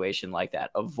situation like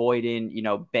that, avoiding,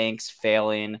 banks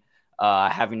failing,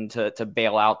 having to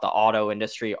bail out the auto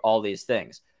industry, all these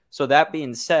things. So that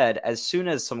being said, as soon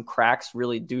as some cracks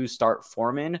really do start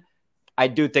forming, I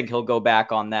do think he'll go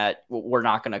back on that. We're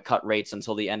not going to cut rates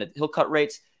until the end. He'll cut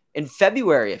rates in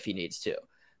February if he needs to.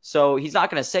 So he's not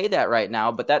going to say that right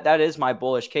now, but that is my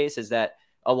bullish case, is that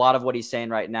a lot of what he's saying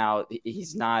right now,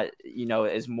 he's not,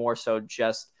 is more so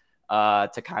just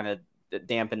to kind of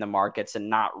dampen the markets and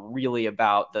not really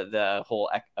about the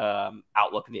whole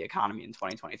outlook of the economy in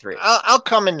 2023. I'll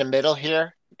come in the middle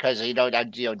here because,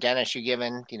 Dennis, you're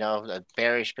giving, a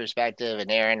bearish perspective,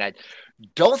 and Aaron, I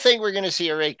don't think we're going to see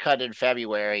a rate cut in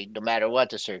February, no matter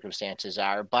what the circumstances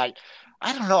are. But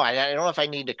I don't know. I don't know if I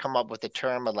need to come up with a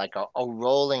term of like a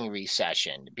rolling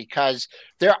recession, because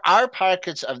there are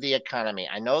pockets of the economy.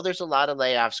 I know there's a lot of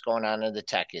layoffs going on in the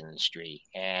tech industry,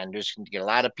 and there's going to get a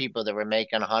lot of people that were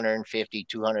making 150,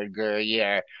 200 grand a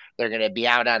year. They're going to be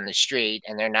out on the street,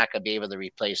 and they're not going to be able to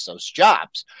replace those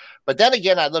jobs. But then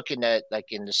again, I look in the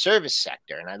service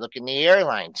sector, and I look in the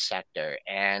airline sector,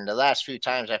 and the last few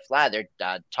times I fly, they're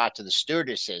talk to the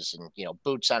stewardesses and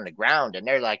boots on the ground, and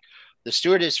they're like, the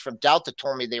stewardess from Delta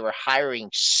told me they were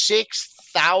hiring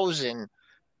 6,000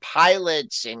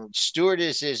 pilots and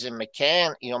stewardesses and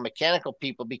mechanical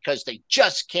people because they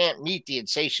just can't meet the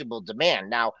insatiable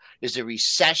demand. Now, is the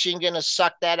recession going to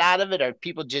suck that out of it? Are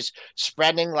people just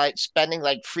spending like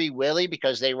free willy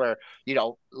because they were,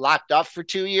 locked up for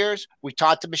 2 years? We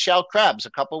talked to Michelle Krebs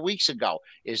a couple of weeks ago.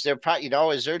 Is there,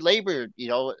 is there labor,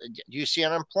 do you see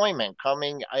unemployment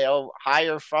coming,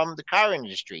 higher from the car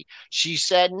industry? She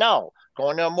said no.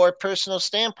 Going to a more personal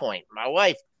standpoint, my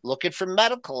wife looking for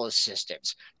medical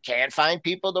assistants, can't find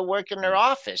people to work in their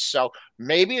office. So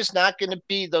maybe it's not going to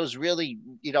be those really,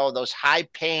 those high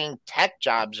paying tech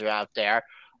jobs are out there.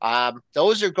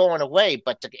 Those are going away,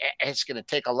 but it's going to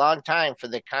take a long time for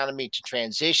the economy to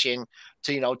transition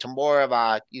to, to more of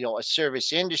a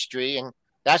service industry. And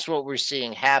that's what we're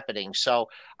seeing happening. So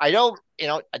I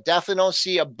definitely don't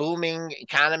see a booming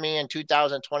economy in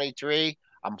 2023.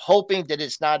 I'm hoping that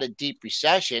it's not a deep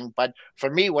recession, but for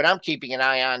me, what I'm keeping an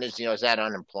eye on is, is that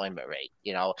unemployment rate.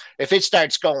 If it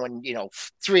starts going,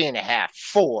 3.5,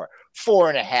 4,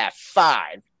 4.5,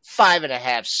 5,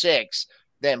 5.5, 6,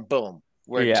 then boom,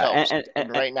 we're toast. And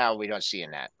right now, we don't see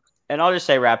that. And I'll just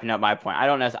say, wrapping up my point, I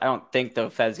don't think the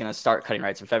Fed's going to start cutting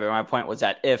rates in February. My point was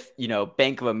that if,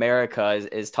 Bank of America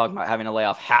is talking about having to lay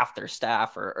off half their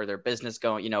staff or their business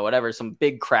going, whatever, some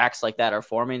big cracks like that are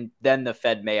forming, then the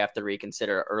Fed may have to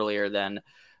reconsider earlier than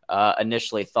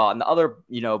initially thought. And the other,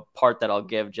 part that I'll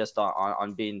give just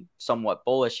on being somewhat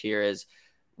bullish here is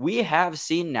we have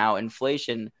seen now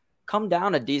inflation come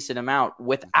down a decent amount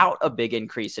without a big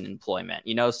increase in employment,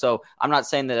 so I'm not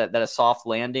saying that a soft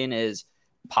landing is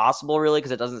possible, really,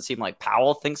 because it doesn't seem like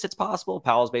Powell thinks it's possible.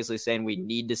 Powell's basically saying we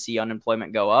need to see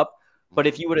unemployment go up. But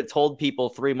if you would have told people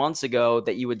 3 months ago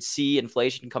that you would see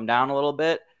inflation come down a little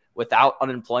bit without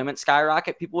unemployment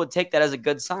skyrocket, people would take that as a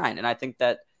good sign. And I think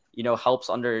that, helps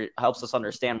us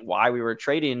understand why we were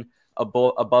trading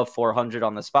above 400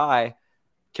 on the SPY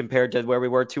compared to where we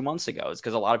were 2 months ago. It's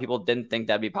because a lot of people didn't think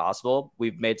that'd be possible.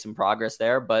 We've made some progress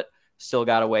there, but still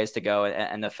got a ways to go,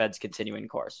 and the Fed's continuing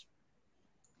course.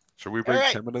 Should we bring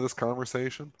Tim into this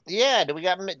conversation? Yeah. Do we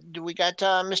got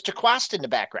Mr. Quast in the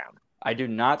background? I do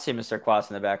not see Mr. Quast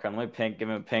in the background. Let me give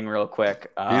him a ping real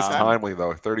quick. He's timely,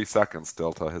 though. 30 seconds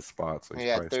still to his spot. So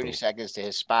 30 seconds to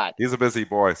his spot. He's a busy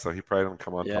boy, so he probably didn't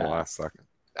come on until the last second.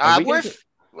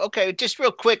 Okay, just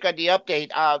real quick on the update.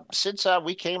 Since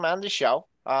we came on the show,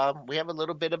 we have a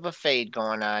little bit of a fade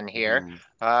going on here.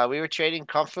 We were trading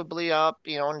comfortably up,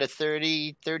 in the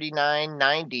 30, 39,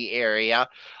 90 area.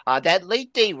 That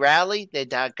late day rally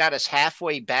that got us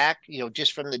halfway back,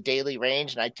 just from the daily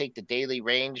range, and I take the daily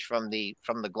range from the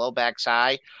Globex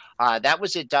high. That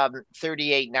was at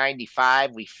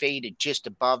 38.95. We faded just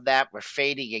above that. We're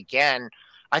fading again.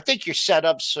 I think your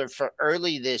setups for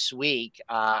early this week.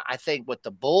 I think what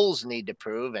the bulls need to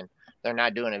prove, and they're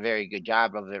not doing a very good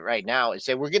job of it right now, is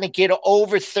that we're going to get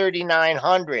over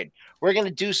 3,900. We're going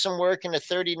to do some work in the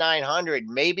 3,900,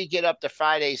 maybe get up to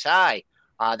Friday's high.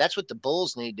 That's what the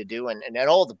bulls need to do. And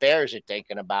all the bears are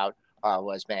thinking about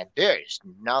was, man, there's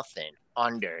nothing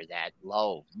under that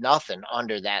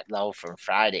low from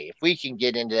Friday. If we can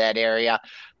get into that area.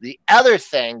 The other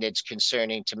thing that's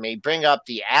concerning to me, bring up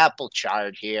the Apple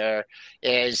chart here,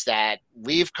 is that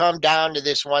we've come down to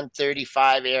this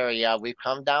 135 area. We've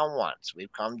come down once.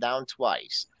 We've come down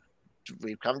twice.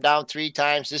 We've come down 3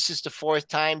 times. This is the 4th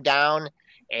time down.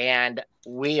 and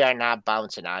we are not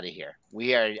bouncing out of here.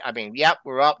 We are, I mean, yep,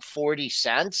 we're up 40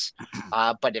 cents.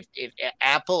 But if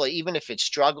Apple, even if it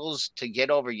struggles to get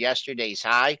over yesterday's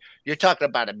high, you're talking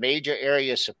about a major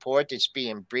area of support that's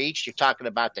being breached. You're talking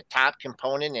about the top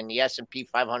component in the S&P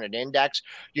 500 index.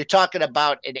 You're talking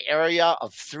about an area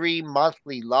of 3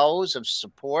 monthly lows of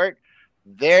support.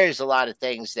 There's a lot of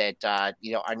things that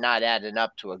are not adding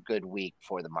up to a good week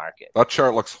for the market. That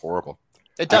chart looks horrible.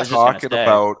 It does. Talking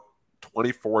about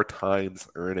 24 times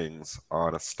earnings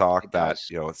on a stock that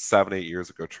 7-8 years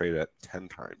ago traded at 10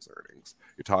 times earnings.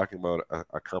 You're talking about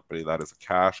a company that is a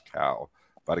cash cow.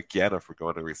 But again, if we're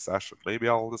going to recession, maybe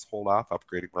I'll just hold off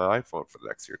upgrading my iPhone for the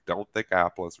next year. Don't think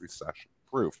Apple is recession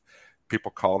proof.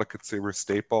 People call it a consumer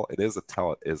staple. It is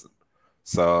until it isn't.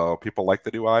 So people like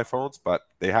the new iPhones, but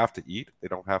they have to eat. They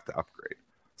don't have to upgrade.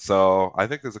 So I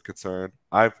think there's a concern.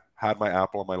 I've had my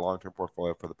Apple in my long-term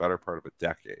portfolio for the better part of a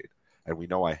decade, and we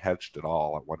know I hedged it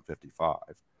all at 155.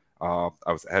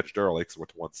 I was hedged early because it went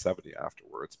to 170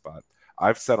 afterwards, but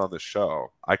I've said on this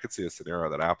show, I could see a scenario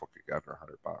that Apple could get under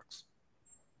 $100.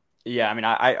 Yeah, I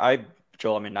mean,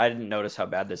 Joel, I mean, I didn't notice how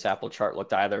bad this Apple chart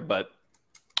looked either, but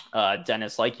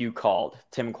Dennis, like you called,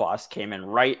 Tim Quast came in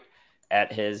right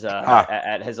at his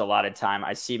allotted time.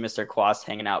 I see Mr. Quast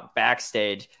hanging out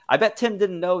backstage. I bet Tim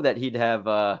didn't know that he'd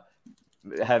have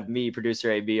me, producer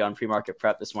AB, on pre-market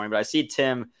prep this morning, but I see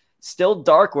Tim still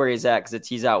dark where he's at because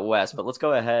he's out west. But let's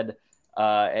go ahead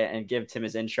and give Tim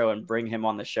his intro and bring him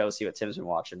on the show, see what Tim's been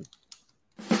watching.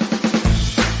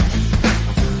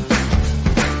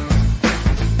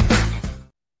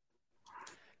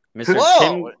 Mr.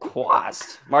 Tim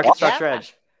Quast, Market Structure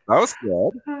Edge. That was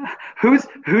good.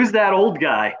 Who's that old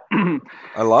guy?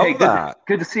 I love that.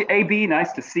 Good to see AB.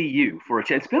 Nice to see you for a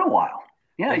change. It's been a while.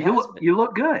 Yeah, you look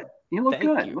good. You look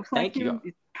good. You. Looks like you.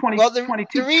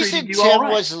 2022. The reason Tim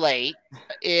was late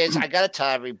is I got to tell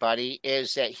everybody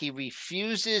is that he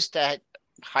refuses to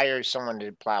hire someone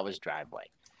to plow his driveway,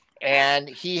 and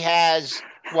he has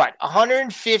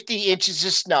 150 inches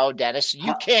of snow, Dennis.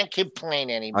 You can't complain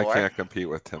anymore. I can't compete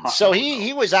with Tim. So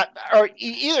he was out, or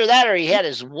either that, or he had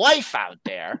his wife out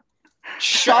there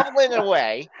shoveling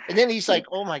away, and then he's like,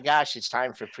 "Oh my gosh, it's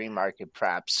time for pre-market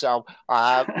prep." So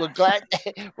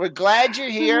we're glad you're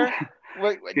here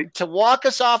to walk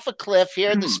us off a cliff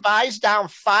here. The SPY's down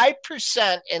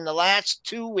 5% in the last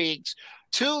 2 weeks,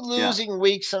 2 losing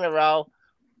weeks in a row.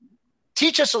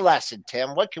 Teach us a lesson,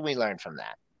 Tim. What can we learn from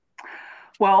that?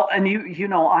 Well, and you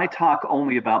know, I talk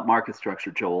only about market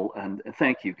structure, Joel, and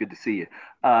thank you. Good to see you.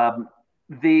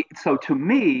 So to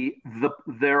me,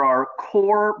 there are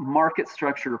core market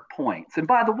structure points. And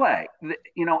by the way,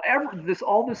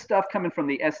 all this stuff coming from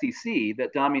the SEC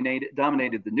that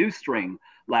dominated the news string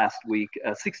last week,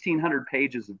 1,600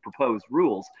 pages of proposed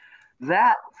rules,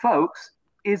 that, folks,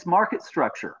 is market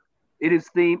structure. It is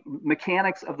the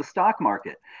mechanics of the stock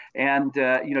market. And,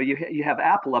 you have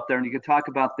Apple up there, and you can talk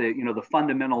about the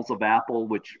fundamentals of Apple,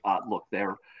 which, look,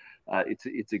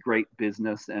 it's a great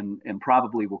business and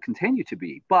probably will continue to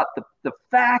be. But the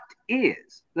fact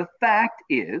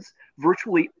is,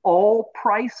 virtually all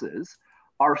prices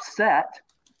are set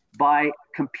by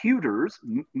computers,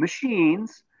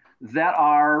 machines that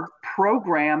are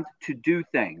programmed to do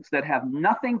things that have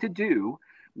nothing to do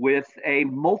with a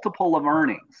multiple of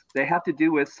earnings. They have to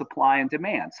do with supply and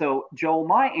demand. So, Joel,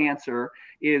 my answer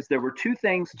is there were 2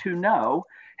 things to know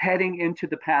heading into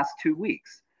the past 2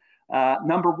 weeks.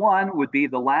 Number 1 would be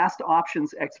the last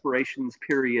options expirations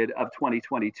period of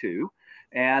 2022.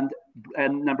 And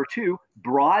number 2,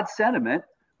 broad sentiment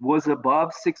was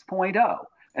above 6.0.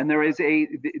 And there is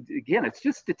again, it's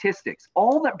just statistics.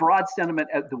 All that broad sentiment,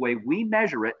 the way we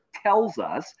measure it, tells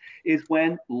us is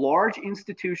when large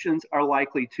institutions are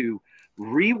likely to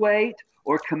reweight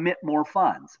or commit more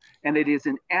funds. And it is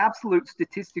an absolute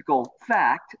statistical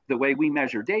fact, the way we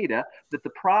measure data, that the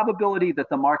probability that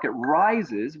the market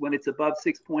rises when it's above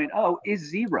 6.0 is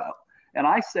 0. And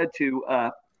I said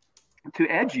to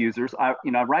edge users, I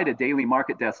write a daily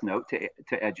market desk note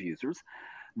to edge users,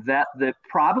 that the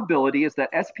probability is that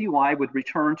SPY would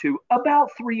return to about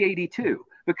 382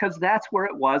 because that's where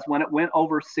it was when it went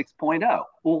over 6.0.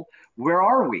 Well, where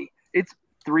are we? It's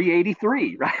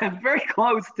 383, right? Very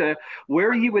close to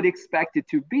where you would expect it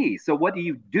to be. So what do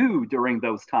you do during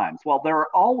those times? Well, there are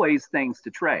always things to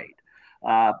trade.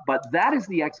 But that is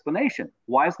the explanation.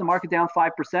 Why is the market down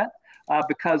 5%?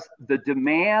 Because the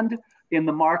demand in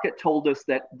the market told us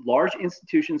that large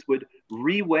institutions would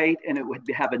reweight and it would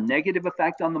have a negative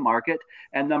effect on the market.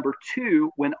 And number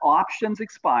two, when options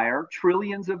expire,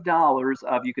 trillions of dollars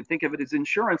of, you can think of it as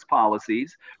insurance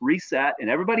policies, reset, and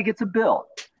everybody gets a bill.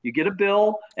 You get a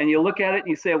bill and you look at it and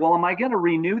you say, well, am I going to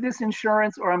renew this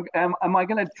insurance, or am I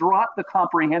going to drop the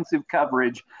comprehensive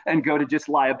coverage and go to just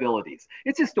liabilities?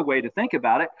 It's just a way to think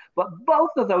about it. But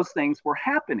both of those things were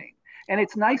happening. And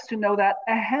it's nice to know that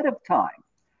ahead of time.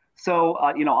 So,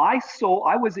 I sold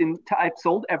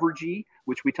Evergy,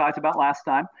 which we talked about last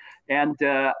time, and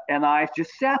I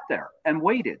just sat there and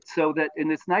waited.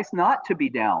 And it's nice not to be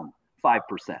down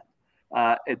 5%.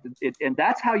 And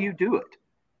that's how you do it.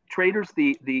 Traders,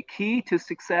 the key to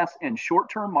success in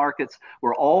short-term markets,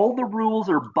 where all the rules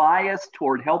are biased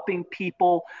toward helping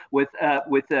people with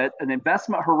an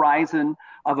investment horizon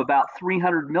of about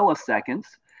 300 milliseconds,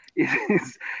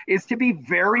 is to be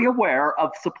very aware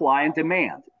of supply and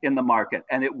demand in the market,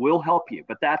 and it will help you.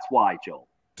 But that's why, Joel.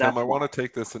 Tim, I want to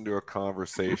take this into a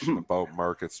conversation about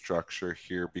market structure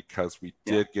here, because we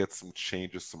did get some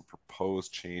changes, some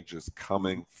proposed changes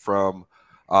coming from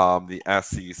the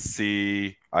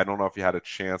SEC. I don't know if you had a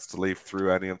chance to leaf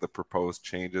through any of the proposed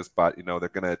changes, but they're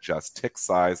going to adjust tick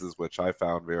sizes, which I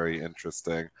found very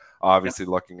interesting. Obviously,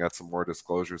 looking at some more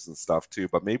disclosures and stuff too,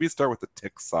 but maybe start with the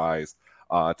tick size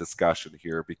discussion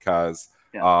here, because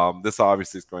this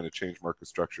obviously is going to change market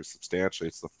structure substantially.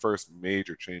 It's the first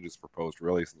major changes proposed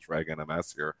really since Reg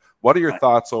NMS here. What are your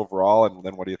thoughts overall, and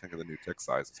then what do you think of the new tick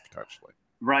sizes potentially?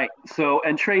 Right. So,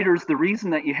 and traders, the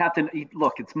reason that you have to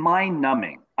look, it's mind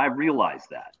numbing. I realize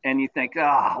that. And you think,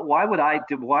 why would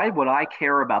I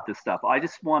care about this stuff? I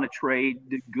just want to trade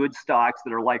good stocks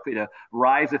that are likely to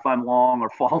rise if I'm long or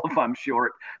fall if I'm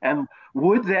short. And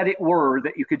would that it were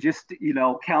that you could just,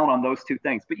 count on those two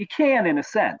things, but you can in a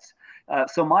sense.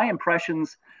 So my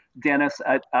impressions, Dennis,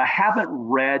 I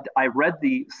read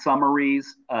the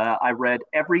summaries. I read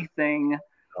everything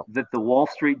that the Wall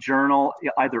Street Journal,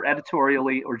 either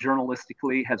editorially or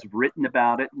journalistically, has written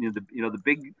about it. The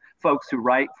big folks who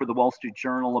write for the Wall Street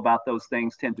Journal about those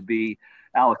things tend to be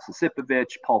Alex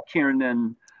Osipovich, Paul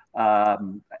Kiernan,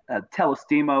 Telis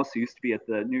Demos, who used to be at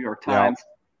the New York Times.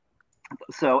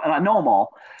 So, and I know them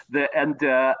all.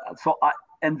 The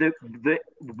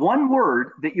one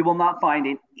word that you will not find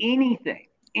in anything,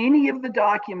 any of the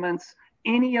documents,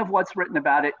 any of what's written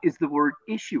about it, is the word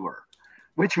issuer,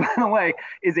 which, by the way,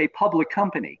 is a public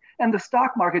company. And the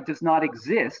stock market does not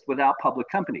exist without public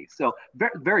companies. So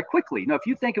very, very quickly,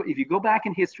 if you go back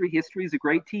in history is a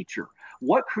great teacher.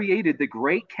 What created the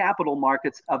great capital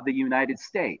markets of the United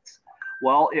States?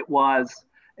 Well, it was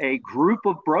a group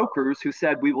of brokers who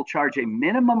said, we will charge a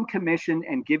minimum commission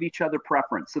and give each other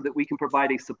preference so that we can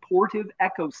provide a supportive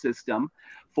ecosystem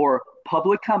for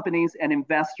public companies and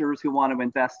investors who want to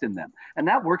invest in them. And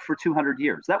that worked for 200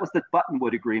 years. That was the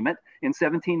Buttonwood Agreement in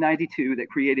 1792 that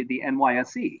created the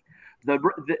NYSE. The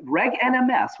Reg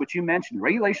NMS, which you mentioned,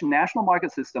 Regulation National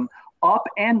Market System,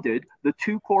 upended the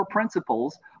two core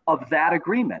principles of that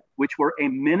agreement, which were a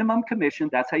minimum commission.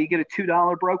 That's how you get a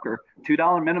 $2 broker,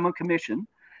 $2 minimum commission.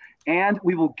 And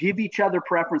we will give each other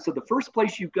preference. So the first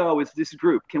place you go is this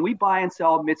group. Can we buy and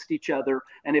sell amidst each other?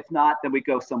 And if not, then we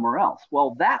go somewhere else.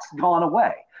 Well, that's gone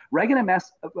away. Reg NMS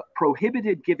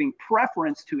prohibited giving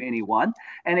preference to anyone,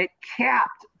 and it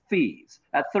capped fees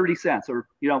at 30 cents or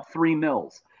 3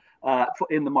 mils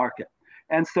in the market.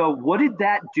 And so what did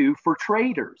that do for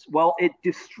traders? Well, it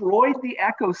destroyed the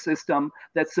ecosystem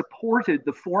that supported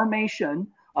the formation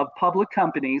of public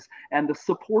companies and the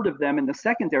support of them in the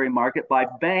secondary market by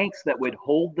banks that would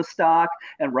hold the stock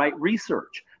and write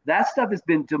research. That stuff has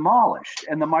been demolished,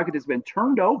 and the market has been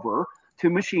turned over to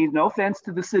machines. No offense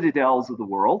to the Citadels of the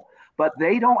world, but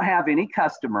they don't have any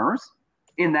customers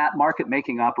in that market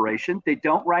making operation. They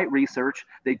don't write research.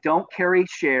 They don't carry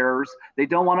shares. They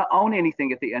don't want to own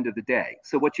anything at the end of the day.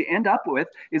 So what you end up with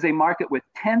is a market with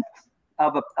tenths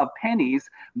of pennies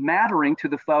mattering to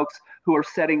the folks who are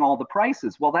setting all the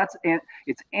prices. Well,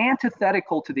 it's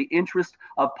antithetical to the interest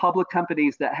of public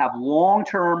companies that have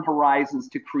long-term horizons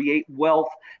to create wealth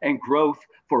and growth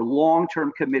for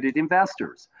long-term committed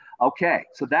investors. Okay,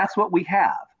 so that's what we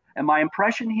have. And my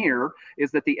impression here is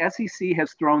that the SEC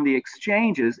has thrown the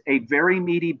exchanges a very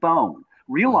meaty bone.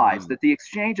 Realize that the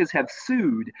exchanges have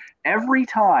sued every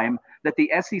time that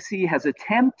the SEC has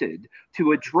attempted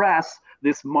to address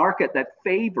this market that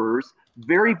favors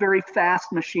very, very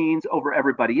fast machines over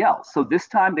everybody else. So this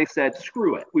time they said,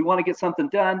 screw it. We want to get something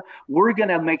done. We're going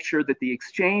to make sure that the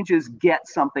exchanges get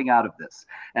something out of this.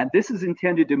 And this is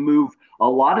intended to move a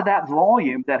lot of that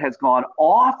volume that has gone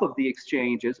off of the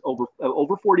exchanges over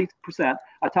 40%.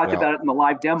 I talked about it in the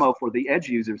live demo for the edge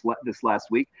users this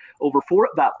last week. On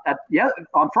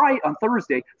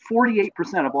Thursday,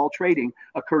 48% of all trading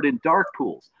occurred in dark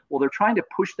pools. Well, they're trying to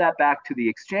push that back to the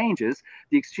exchanges.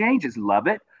 The exchanges love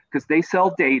it because they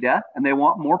sell data and they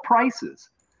want more prices.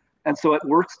 And so it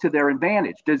works to their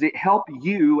advantage. Does it help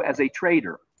you as a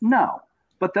trader? No,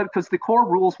 but because the core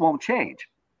rules won't change.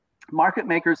 Market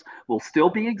makers will still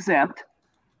be exempt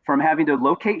from having to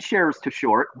locate shares to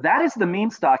short. That is the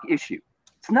meme stock issue.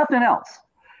 It's nothing else.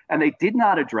 And they did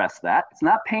not address that. It's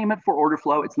not payment for order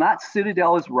flow. It's not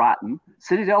Citadel is rotten.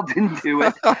 Citadel didn't do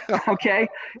it. Okay?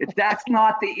 That's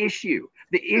not the issue.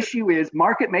 The issue is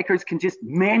market makers can just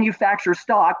manufacture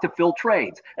stock to fill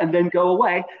trades and then go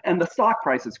away, and the stock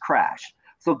prices crash.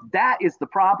 So that is the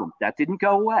problem. That didn't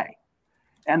go away.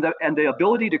 And the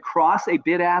ability to cross a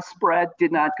bid-ask spread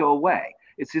did not go away.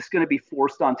 It's just going to be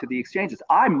forced onto the exchanges.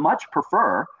 I much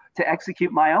prefer to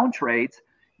execute my own trades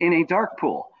in a dark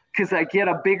pool, because I get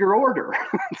a bigger order.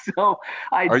 So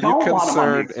Are you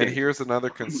concerned? And here's another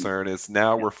concern is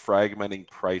now we're fragmenting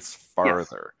price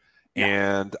farther. Yes.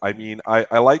 And I mean,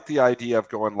 I like the idea of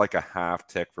going like a half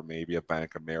tick for maybe a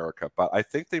Bank America, but I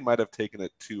think they might have taken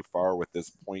it too far with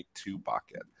this 0.2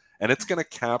 bucket. And it's going to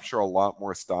capture a lot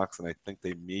more stocks than I think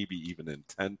they maybe even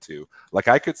intend to. Like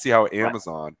I could see how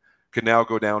Amazon could now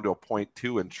go down to a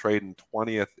 0.2 and trade in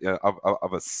 20th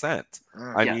of a cent.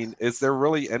 I mean, is there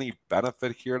really any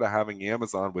benefit here to having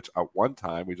Amazon, which at one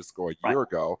time, we just go a year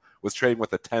ago, was trading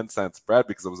with a 10-cent spread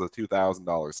because it was a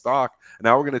 $2,000 stock. And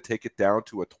now we're going to take it down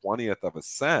to a 20th of a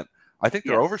cent. I think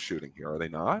they're overshooting here, are they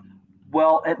not?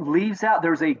 Well, it leaves out,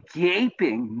 there's a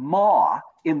gaping maw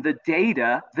in the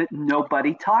data that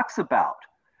nobody talks about.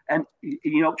 And,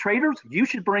 traders, you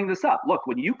should bring this up. Look,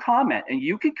 when you comment, and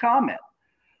you can comment,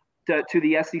 to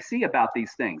the SEC about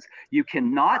these things. You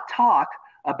cannot talk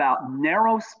about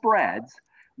narrow spreads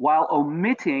while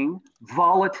omitting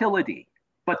volatility,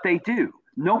 but they do.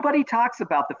 Nobody talks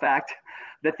about the fact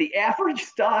that the average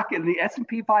stock in the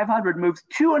S&P 500 moves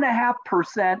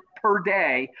 2.5% per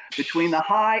day between the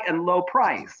high and low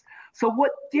price. So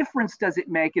what difference does it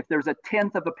make if there's a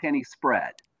tenth of a penny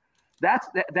spread?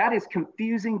 That is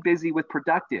confusing busy with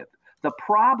productive. The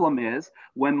problem is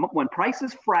when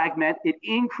prices fragment, it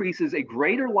increases a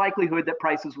greater likelihood that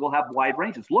prices will have wide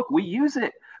ranges. Look, we use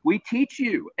it. We teach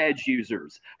you, edge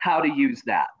users, how to use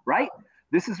that, right?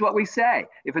 This is what we say.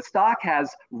 If a stock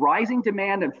has rising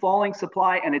demand and falling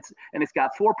supply and it's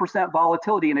got 4%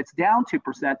 volatility and it's down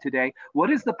 2% today, what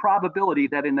is the probability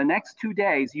that in the next 2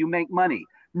 days you make money?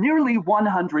 Nearly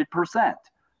 100%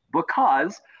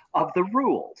 because of the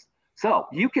rules. So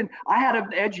I had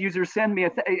an edge user send me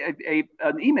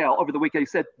an email over the weekend. He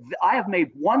said, I have made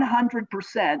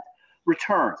 100%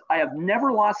 returns. I have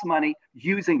never lost money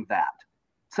using that.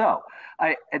 So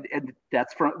and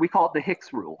that's we call it the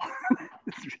Hicks rule.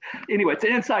 Anyway, it's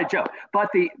an inside joke.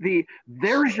 But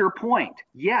there's your point.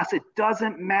 Yes, it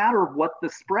doesn't matter what the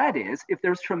spread is if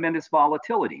there's tremendous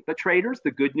volatility. But traders, the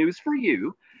good news for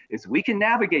you is we can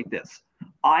navigate this.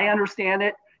 I understand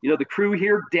it. The crew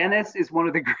here, Dennis is one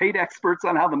of the great experts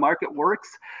on how the market works.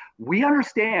 We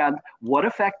understand what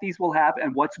effect these will have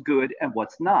and what's good and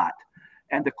what's not.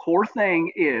 And the core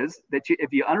thing is that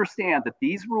if you understand that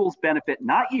these rules benefit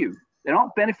not you, they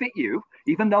don't benefit you,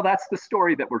 even though that's the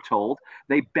story that we're told.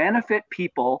 They benefit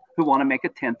people who want to make a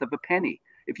tenth of a penny.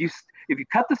 If you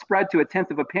cut the spread to a tenth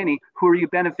of a penny, who are you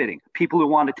benefiting? People who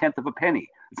want a tenth of a penny.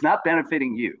 It's not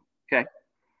benefiting you. Okay.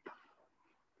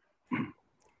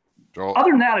 Joel.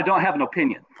 Other than that, I don't have an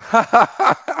opinion.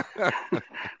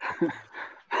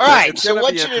 All right. So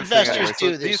what should investors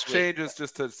do this These week? changes,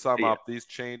 just to sum up, these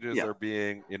changes are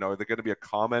being, they're going to be a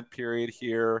comment period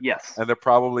here. Yes. And they'll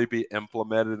probably be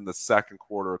implemented in the second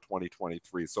quarter of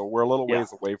 2023. So we're a little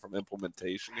ways away from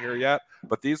implementation here yet.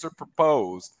 But these are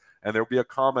proposed, and there'll be a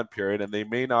comment period, and they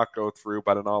may not go through,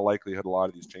 but in all likelihood, a lot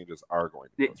of these changes are going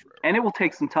to go through. And it will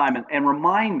take some time. And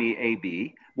remind me,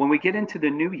 AB, when we get into the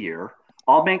new year,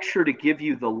 I'll make sure to give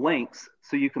you the links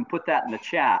so you can put that in the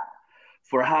chat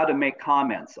for how to make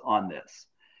comments on this.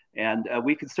 And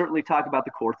we can certainly talk about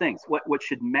the core things. What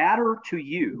should matter to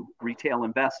you, retail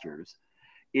investors,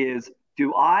 is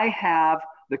do I have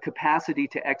the capacity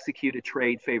to execute a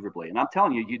trade favorably? And I'm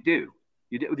telling you, you do.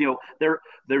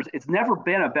 It's never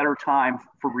been a better time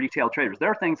for retail traders. There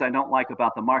are things I don't like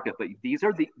about the market, but these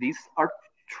are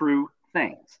true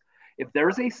things. If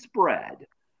there's a spread,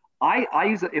 I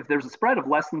use it if there's a spread of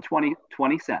less than 20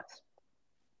 cents.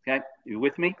 Okay, you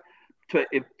with me?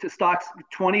 To stocks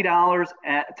 $20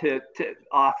 to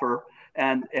offer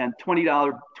and $20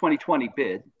 2020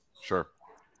 bid. Sure.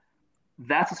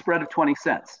 That's a spread of 20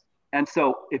 cents. And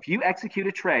so if you execute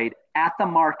a trade at the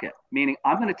market, meaning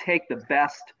I'm going to take the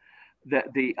best,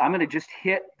 I'm going to just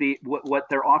hit what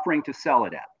they're offering to sell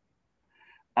it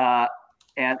at.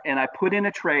 And I put in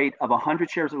a trade of 100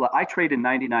 shares. I trade in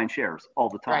 99 shares all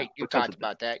the time. Right. You talked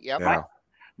about that. Yep. Yeah. Right.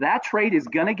 That trade is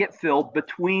going to get filled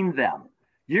between them.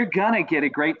 You're going to get a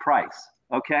great price.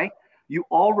 Okay. You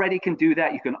already can do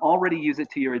that. You can already use it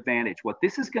to your advantage. What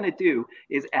this is going to do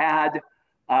is add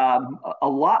a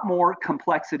lot more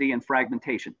complexity and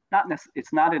fragmentation.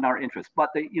 It's not in our interest, but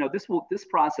this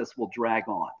process will drag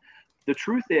on. The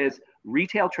truth is,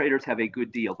 retail traders have a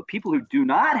good deal. The people who do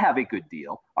not have a good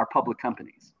deal are public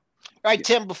companies. All right,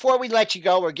 Tim, before we let you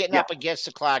go, we're getting up against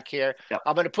the clock here. Yep.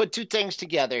 I'm going to put two things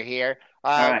together here.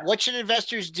 Right. What should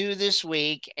investors do this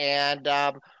week? And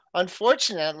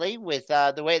unfortunately, with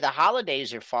the way the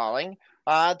holidays are falling,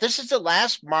 this is the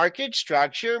last Market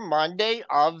Structure Monday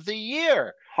of the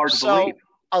year. Hard to believe.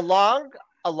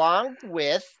 Along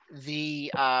with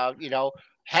the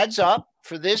heads up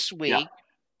for this week,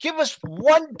 give us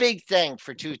one big thing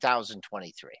for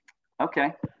 2023.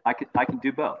 Okay, I can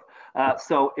do both.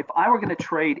 So if I were going to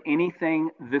trade anything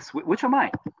this week, which I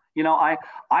might,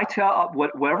 I tell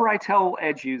whatever I tell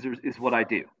edge users is what I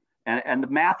do, and the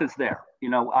math is there.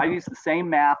 I use the same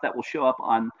math that will show up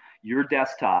on your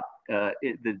desktop,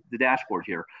 the dashboard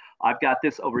here. I've got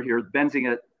this over here,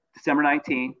 Benzinga, December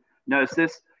 19. Notice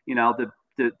this,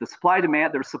 the supply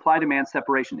demand. There's supply demand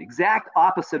separation, exact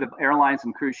opposite of airlines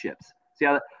and cruise ships. See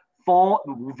how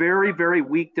very, very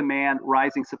weak demand,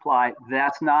 rising supply.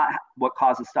 That's not what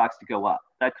causes stocks to go up.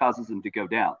 That causes them to go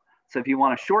down. So if you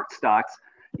want to short stocks,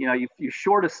 you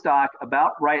short a stock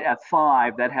about right at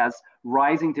 5 that has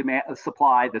rising demand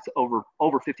supply that's over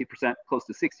 50%, close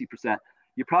to 60%.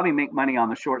 You probably make money on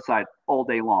the short side all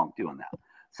day long doing that.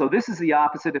 So this is the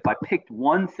opposite. If I picked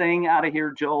one thing out of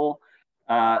here, Joel,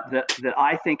 that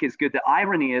I think is good, the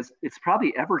irony is it's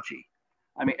probably Evergy.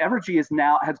 I mean, Evergy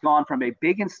has gone from a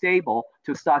big and stable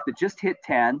to a stock that just hit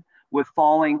 10 with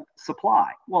falling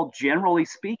supply. Well, generally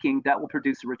speaking, that will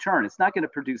produce a return. It's not going to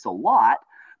produce a lot,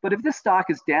 but if this stock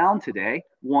is down today,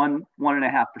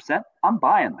 1.5%, I'm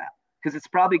buying that because it's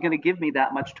probably going to give me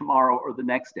that much tomorrow or the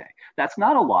next day. That's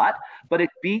not a lot, but it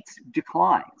beats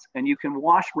declines, and you can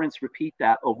wash, rinse, repeat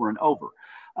that over and over.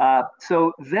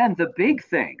 So then the big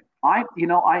thing, I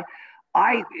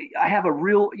have a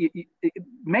real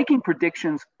making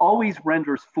predictions always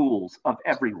renders fools of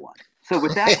everyone. So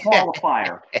with that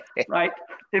qualifier, right?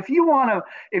 If you want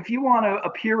to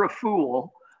appear a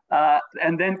fool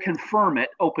and then confirm it,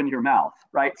 open your mouth,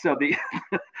 right? So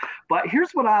but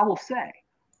here's what I will say: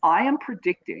 I am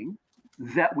predicting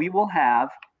that we will have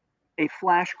a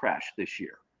flash crash this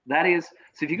year. That is,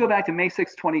 so if you go back to May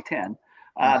 6, 2010,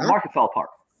 the market fell apart.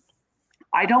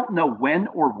 I don't know when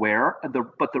or where,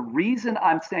 but the reason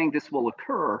I'm saying this will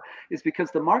occur is because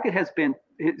the market has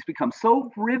become so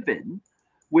driven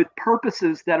with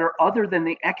purposes that are other than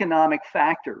the economic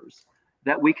factors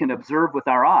that we can observe with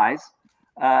our eyes,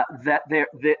 that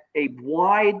a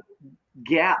wide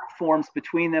gap forms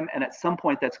between them, and at some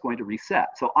point that's going to reset.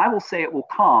 So I will say it will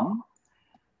come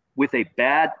with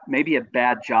maybe a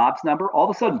bad jobs number. All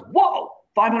of a sudden, whoa,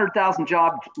 500,000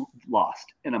 jobs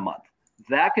lost in a month.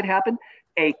 That could happen.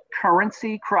 A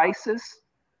currency crisis.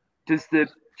 Does the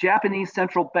Japanese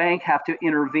central bank have to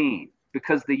intervene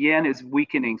because the yen is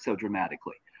weakening so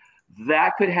dramatically?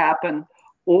 That could happen.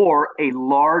 Or a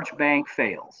large bank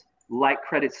fails, like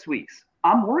Credit Suisse.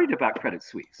 I'm worried about Credit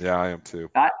Suisse. Yeah, I am too.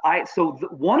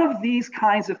 One of these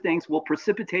kinds of things will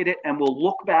precipitate it, and we'll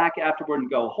look back afterward and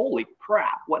go, holy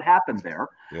crap, what happened there?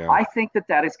 Yeah. I think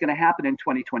that is going to happen in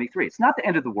 2023. It's not the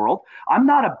end of the world. I'm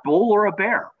not a bull or a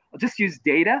bear. I'll just use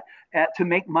data to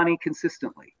make money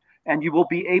consistently. And you will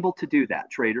be able to do that,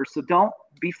 traders. So don't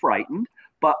be frightened.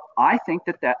 But I think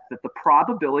that the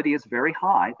probability is very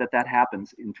high that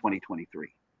happens in 2023.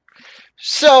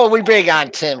 So we bring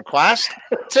on Tim Quast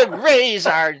to raise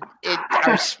our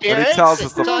spirits. But he tells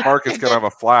us the market's going to have a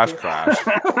flash crash.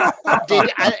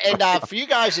 And for you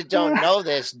guys that don't know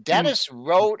this, Dennis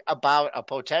wrote about a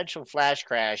potential flash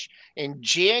crash in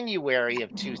January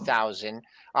of 2000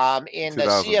 in the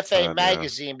CFA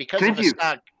magazine because of a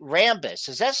stock, Rambus.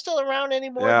 Is that still around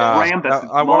anymore? Yeah,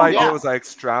 Rambus. What I did was I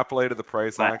extrapolated the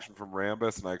price action from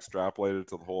Rambus and I extrapolated it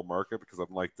to the whole market because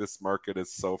I'm like, this market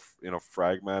is so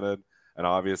fragmented, and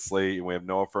obviously we have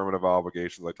no affirmative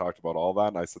obligations. I talked about all that,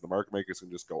 and I said the market makers can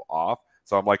just go off.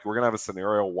 So I'm like, we're gonna have a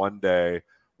scenario one day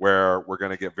where we're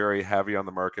going to get very heavy on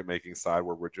the market making side,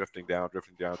 where we're drifting down. The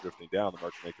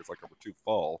market maker's like, oh, we're too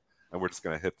full, and we're just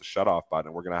going to hit the shutoff button,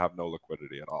 and we're going to have no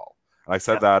liquidity at all. And I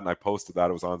said that, and I posted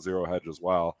that. It was on Zero Hedge as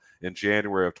well. In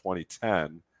January of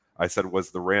 2010, I said,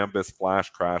 was the Rambus flash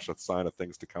crash a sign of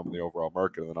things to come in the overall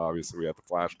market? And then obviously we had the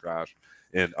flash crash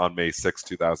on May 6,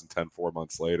 2010, 4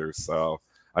 months later. So,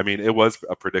 I mean, it was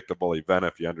a predictable event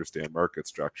if you understand market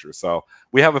structure. So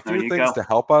we have a few things to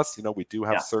help us. We do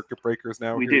have circuit breakers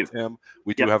now here, Tim.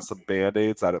 We do have some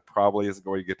Band-Aids that it probably isn't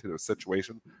going to get to a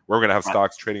situation where we're going to have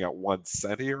stocks trading at 1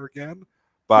 cent here again.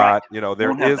 But,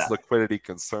 there is liquidity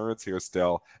concerns here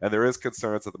still. And there is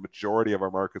concerns that the majority of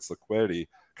our market's liquidity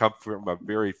come from a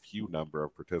very few number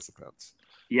of participants.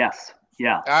 Yes.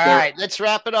 Yeah. All right, let's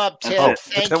wrap it up, Tim.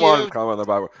 Thank you. Comment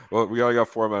about, well, we only got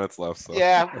 4 minutes left. So.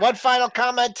 Yeah. One final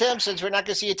comment, Tim, since we're not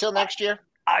going to see you till next year.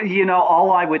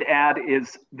 All I would add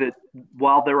is that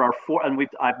while there are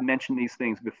I've mentioned these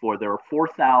things before, there are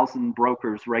 4,000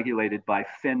 brokers regulated by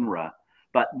FINRA,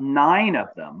 but 9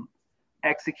 of them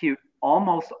execute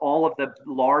almost all of the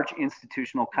large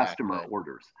institutional customer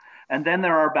orders. And then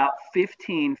there are about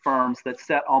 15 firms that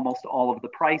set almost all of the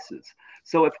prices.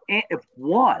 So if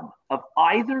one of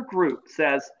either group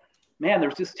says, man,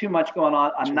 there's just too much going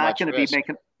on, I'm not going to be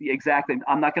making,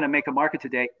 I'm not going to make a market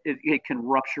today, it can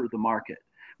rupture the market.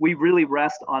 We really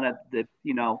rest on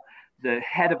the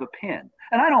head of a pin.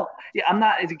 And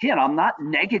I'm not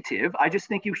negative. I just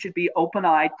think you should be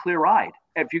open-eyed, clear-eyed.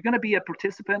 If you're going to be a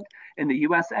participant in the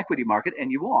U.S. equity market, and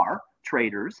you are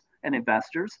traders and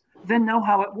investors, then know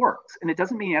how it works. And it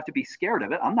doesn't mean you have to be scared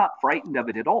of it. I'm not frightened of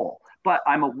it at all, but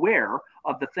I'm aware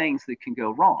of the things that can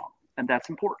go wrong. And that's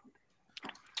important.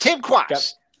 Tim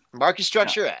Quast, Market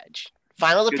Structure Edge.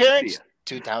 Final appearance,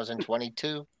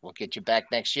 2022. We'll get you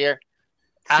back next year.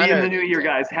 See you in the new year,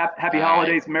 guys. Happy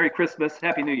holidays. Merry Christmas.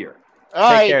 Happy New Year.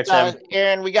 All right,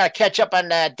 Aaron, we got to catch up on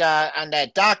that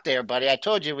doc there, buddy. I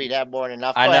told you we'd have more than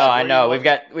enough. I know.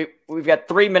 We've got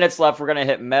 3 minutes left. We're gonna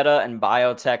hit Meta and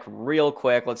biotech real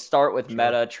quick. Let's start with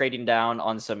Meta trading down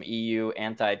on some EU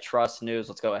antitrust news.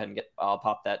 Let's go ahead and I'll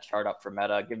pop that chart up for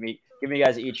Meta. Give me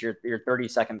guys each your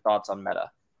 30-second thoughts on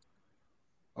Meta.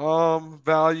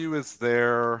 Value is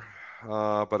there.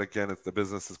 But again, it's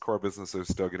the core business is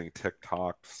still getting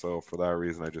tick-tocked. So for that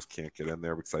reason, I just can't get in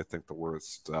there because I think the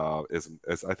worst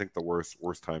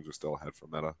worst times are still ahead for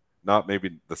Meta. Not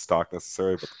maybe the stock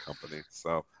necessarily, but the company.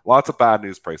 So lots of bad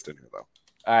news priced in here, though.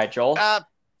 All right, Joel.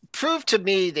 Prove to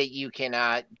me that you can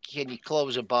you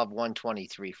close above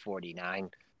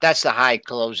 123.49? That's the high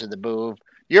close of the move.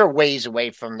 You're ways away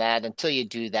from that. Until you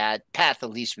do that, path of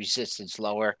least resistance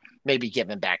lower, maybe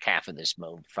giving back half of this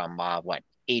move from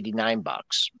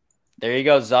 $89. There you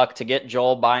go, Zuck. To get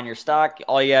Joel buying your stock,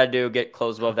 all you got to do get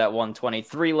close above that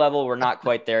 123 level. We're not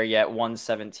quite there yet,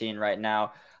 117 right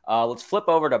now. Let's flip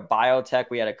over to biotech.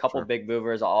 We had a couple big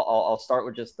movers. I'll start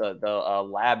with just the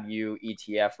LabU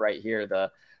ETF right here,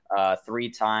 the 3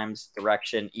 times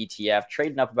direction ETF,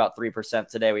 trading up about 3%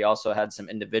 today. We also had some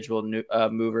individual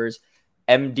movers.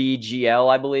 MDGL,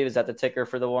 I believe, is that the ticker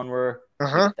for the one we're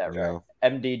right?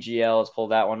 MDGL has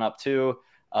pulled that one up too.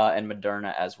 And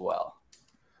Moderna as well.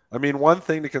 I mean, one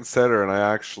thing to consider, and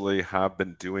I actually have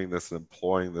been doing this and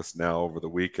employing this now over the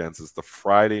weekends, is the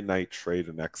Friday night trade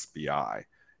in XBI.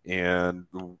 And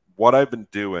what I've been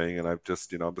doing, and I'm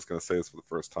just going to say this for the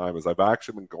first time, is I've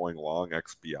actually been going long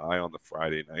XBI on the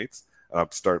Friday nights. And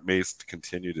may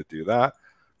continue to do that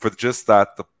for just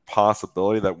the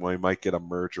possibility that we might get a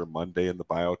merger Monday in the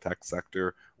biotech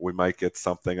sector. We might get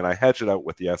something, and I hedge it out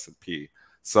with the S&P.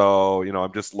 So,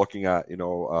 I'm just looking at,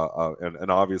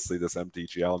 and obviously this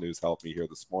MDGL news helped me here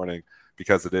this morning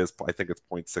because I think it's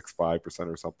 0.65%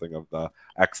 or something of the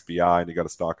XBI, and you got to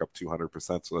stock up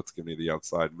 200%. So that's giving me the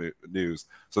outside news.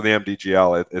 So the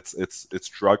MDGL, it's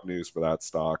drug news for that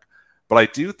stock. But I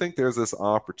do think there's this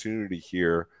opportunity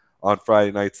here on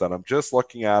Friday nights that I'm just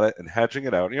looking at it and hedging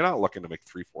it out. And you're not looking to make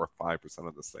 3, 4, 5%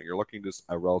 of this thing. You're looking to just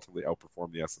relatively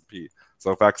outperform the S&P.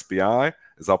 So if XBI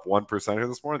is up 1% here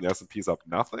this morning, the S&P is up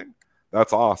nothing.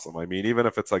 That's awesome. I mean, even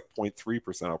if it's like 0.3%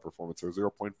 outperformance or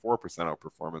 0.4%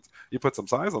 outperformance, you put some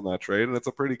size on that trade and it's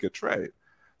a pretty good trade.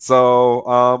 So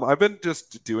I've been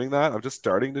just doing that. I'm just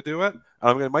starting to do it.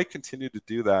 I might continue to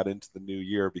do that into the new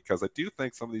year because I do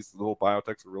think some of these little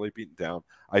biotechs are really beaten down.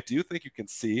 I do think you can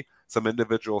see some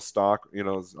individual stock,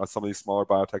 some of these smaller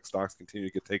biotech stocks continue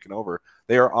to get taken over.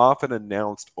 They are often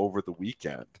announced over the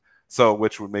weekend,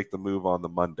 which would make the move on the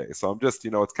Monday. So I'm just,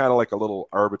 it's kind of like a little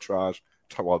arbitrage.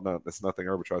 Well, no, it's nothing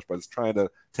arbitrage, but it's trying to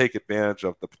take advantage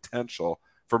of the potential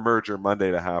for merger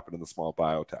Monday to happen in the small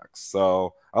biotechs.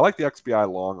 So I like the XBI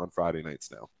long on Friday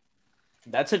nights now.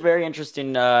 That's a very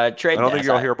interesting trade. I don't think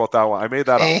you'll hear about that one. I made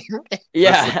that up.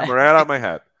 Yeah, This coming right out of my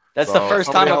head. That's the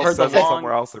first time I've heard the long.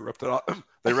 Somewhere else, they ripped it off.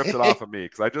 They ripped it off of me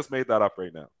because I just made that up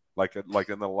right now, like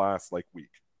in the last week.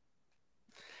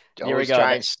 Here we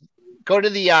go. Go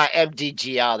to the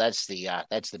MDGL. That's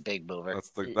the big mover.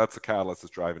 That's the catalyst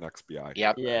that's driving XBI.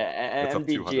 Yep. Yeah,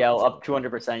 MDGL up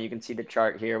 200%. You can see the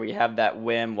chart here. We have that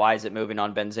whim. Why is it moving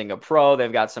on Benzinga Pro?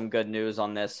 They've got some good news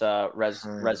on this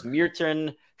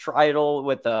resmetirom trial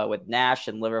with NASH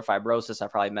and liver fibrosis. I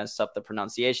probably messed up the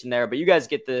pronunciation there, but you guys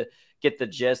get the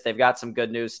gist. They've got some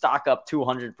good news. Stock up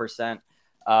 200%.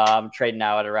 Trading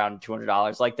now at around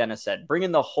 $200. Like Dennis said,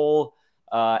 bringing the whole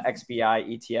XBI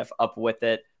ETF up with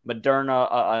it. Moderna,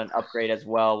 an upgrade as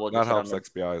well. That helps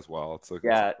XBI as well. It's a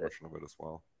portion of it as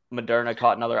well. Moderna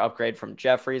caught another upgrade from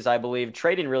Jefferies, I believe.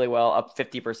 Trading really well, up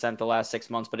 50% the last 6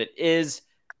 months, but it is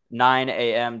 9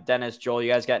 a.m. Dennis, Joel,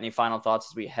 you guys got any final thoughts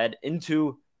as we head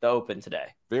into the open today?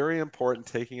 Very important,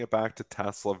 taking it back to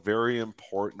Tesla. Very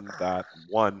important that,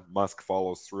 one, Musk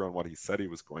follows through on what he said he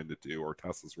was going to do, or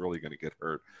Tesla's really going to get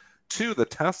hurt. Two, the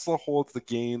Tesla holds the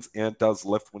gains and does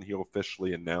lift when he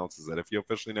officially announces it. If he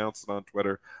officially announces it on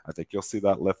Twitter, I think you'll see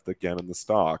that lift again in the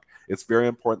stock. It's very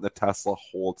important that Tesla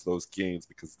holds those gains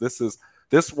because this was,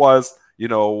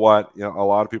 what a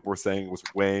lot of people were saying was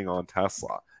weighing on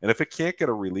Tesla. And if it can't get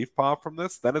a relief pop from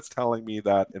this, then it's telling me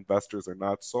that investors are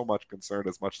not so much concerned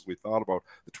as much as we thought about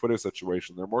the Twitter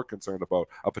situation. They're more concerned about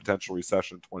a potential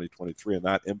recession in 2023 and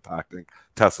that impacting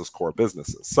Tesla's core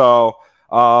businesses. So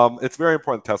it's very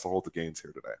important Tesla hold the gains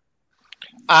here today.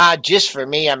 Just for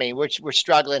me, I mean, we're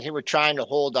struggling here. We're trying to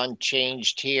hold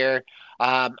unchanged here.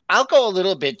 I'll go a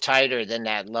little bit tighter than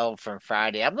that low from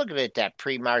Friday. I'm looking at that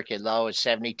pre-market low at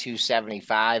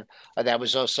 72.75. That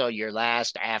was also your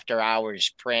last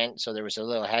after-hours print, so there was a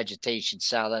little hesitation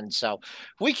selling. So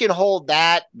if we can hold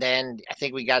that, then I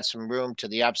think we got some room to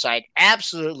the upside.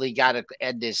 Absolutely got to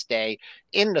end this day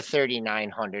in the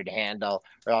 3,900 handle,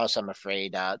 or else I'm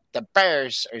afraid the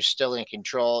bears are still in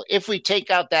control. If we take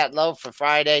out that low for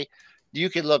Friday, you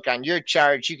can look on your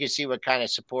charts. You can see what kind of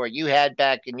support you had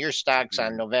back in your stocks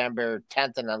on November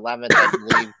 10th and 11th, I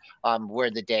believe, were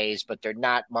the days, but they're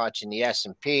not much in the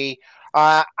S&P.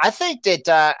 I think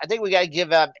we got to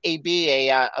give AB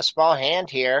a small hand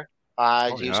here.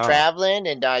 He's traveling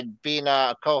and being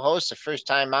a co-host the first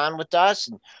time on with us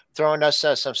and throwing us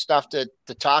some stuff to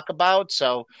talk about.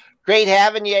 So great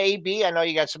having you, AB. I know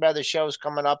you got some other shows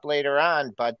coming up later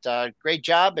on, but great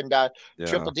job. And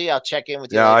Triple D, I'll check in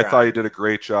with you later I thought you did a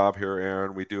great job here,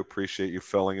 Aaron. We do appreciate you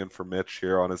filling in for Mitch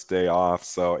here on his day off.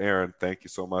 So, Aaron, thank you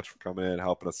so much for coming in and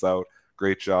helping us out.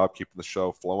 Great job keeping the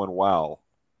show flowing well.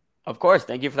 Of course.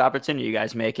 Thank you for the opportunity. You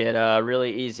guys make it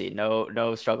really easy.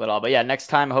 No struggle at all. But yeah, next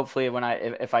time, hopefully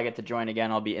if I get to join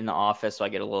again, I'll be in the office, so I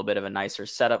get a little bit of a nicer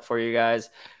setup for you guys.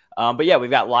 But yeah, we've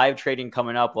got live trading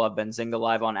coming up. We'll have Benzinga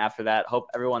live on after that. Hope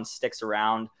everyone sticks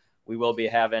around. We will be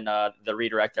having the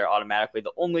redirect there automatically.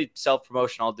 The only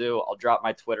self-promotion I'll do, I'll drop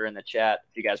my Twitter in the chat.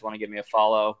 If you guys want to give me a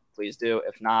follow, please do.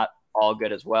 If not, all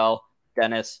good as well.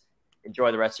 Dennis,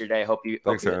 enjoy the rest of your day.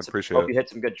 Thanks, Aaron. Appreciate it. You hit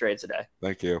some good trades today.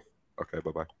 Thank you. Okay,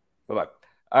 bye-bye. Bye-bye.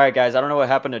 All right, guys. I don't know what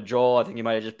happened to Joel. I think he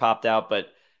might have just popped out. But,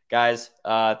 guys,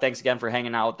 thanks again for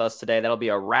hanging out with us today. That'll be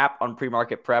a wrap on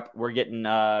pre-market prep. We're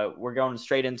going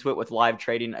straight into it with live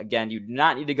trading. Again, you do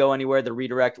not need to go anywhere. The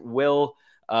redirect will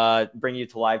bring you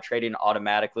to live trading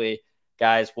automatically.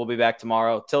 Guys, we'll be back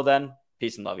tomorrow. Till then,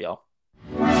 peace and love, y'all.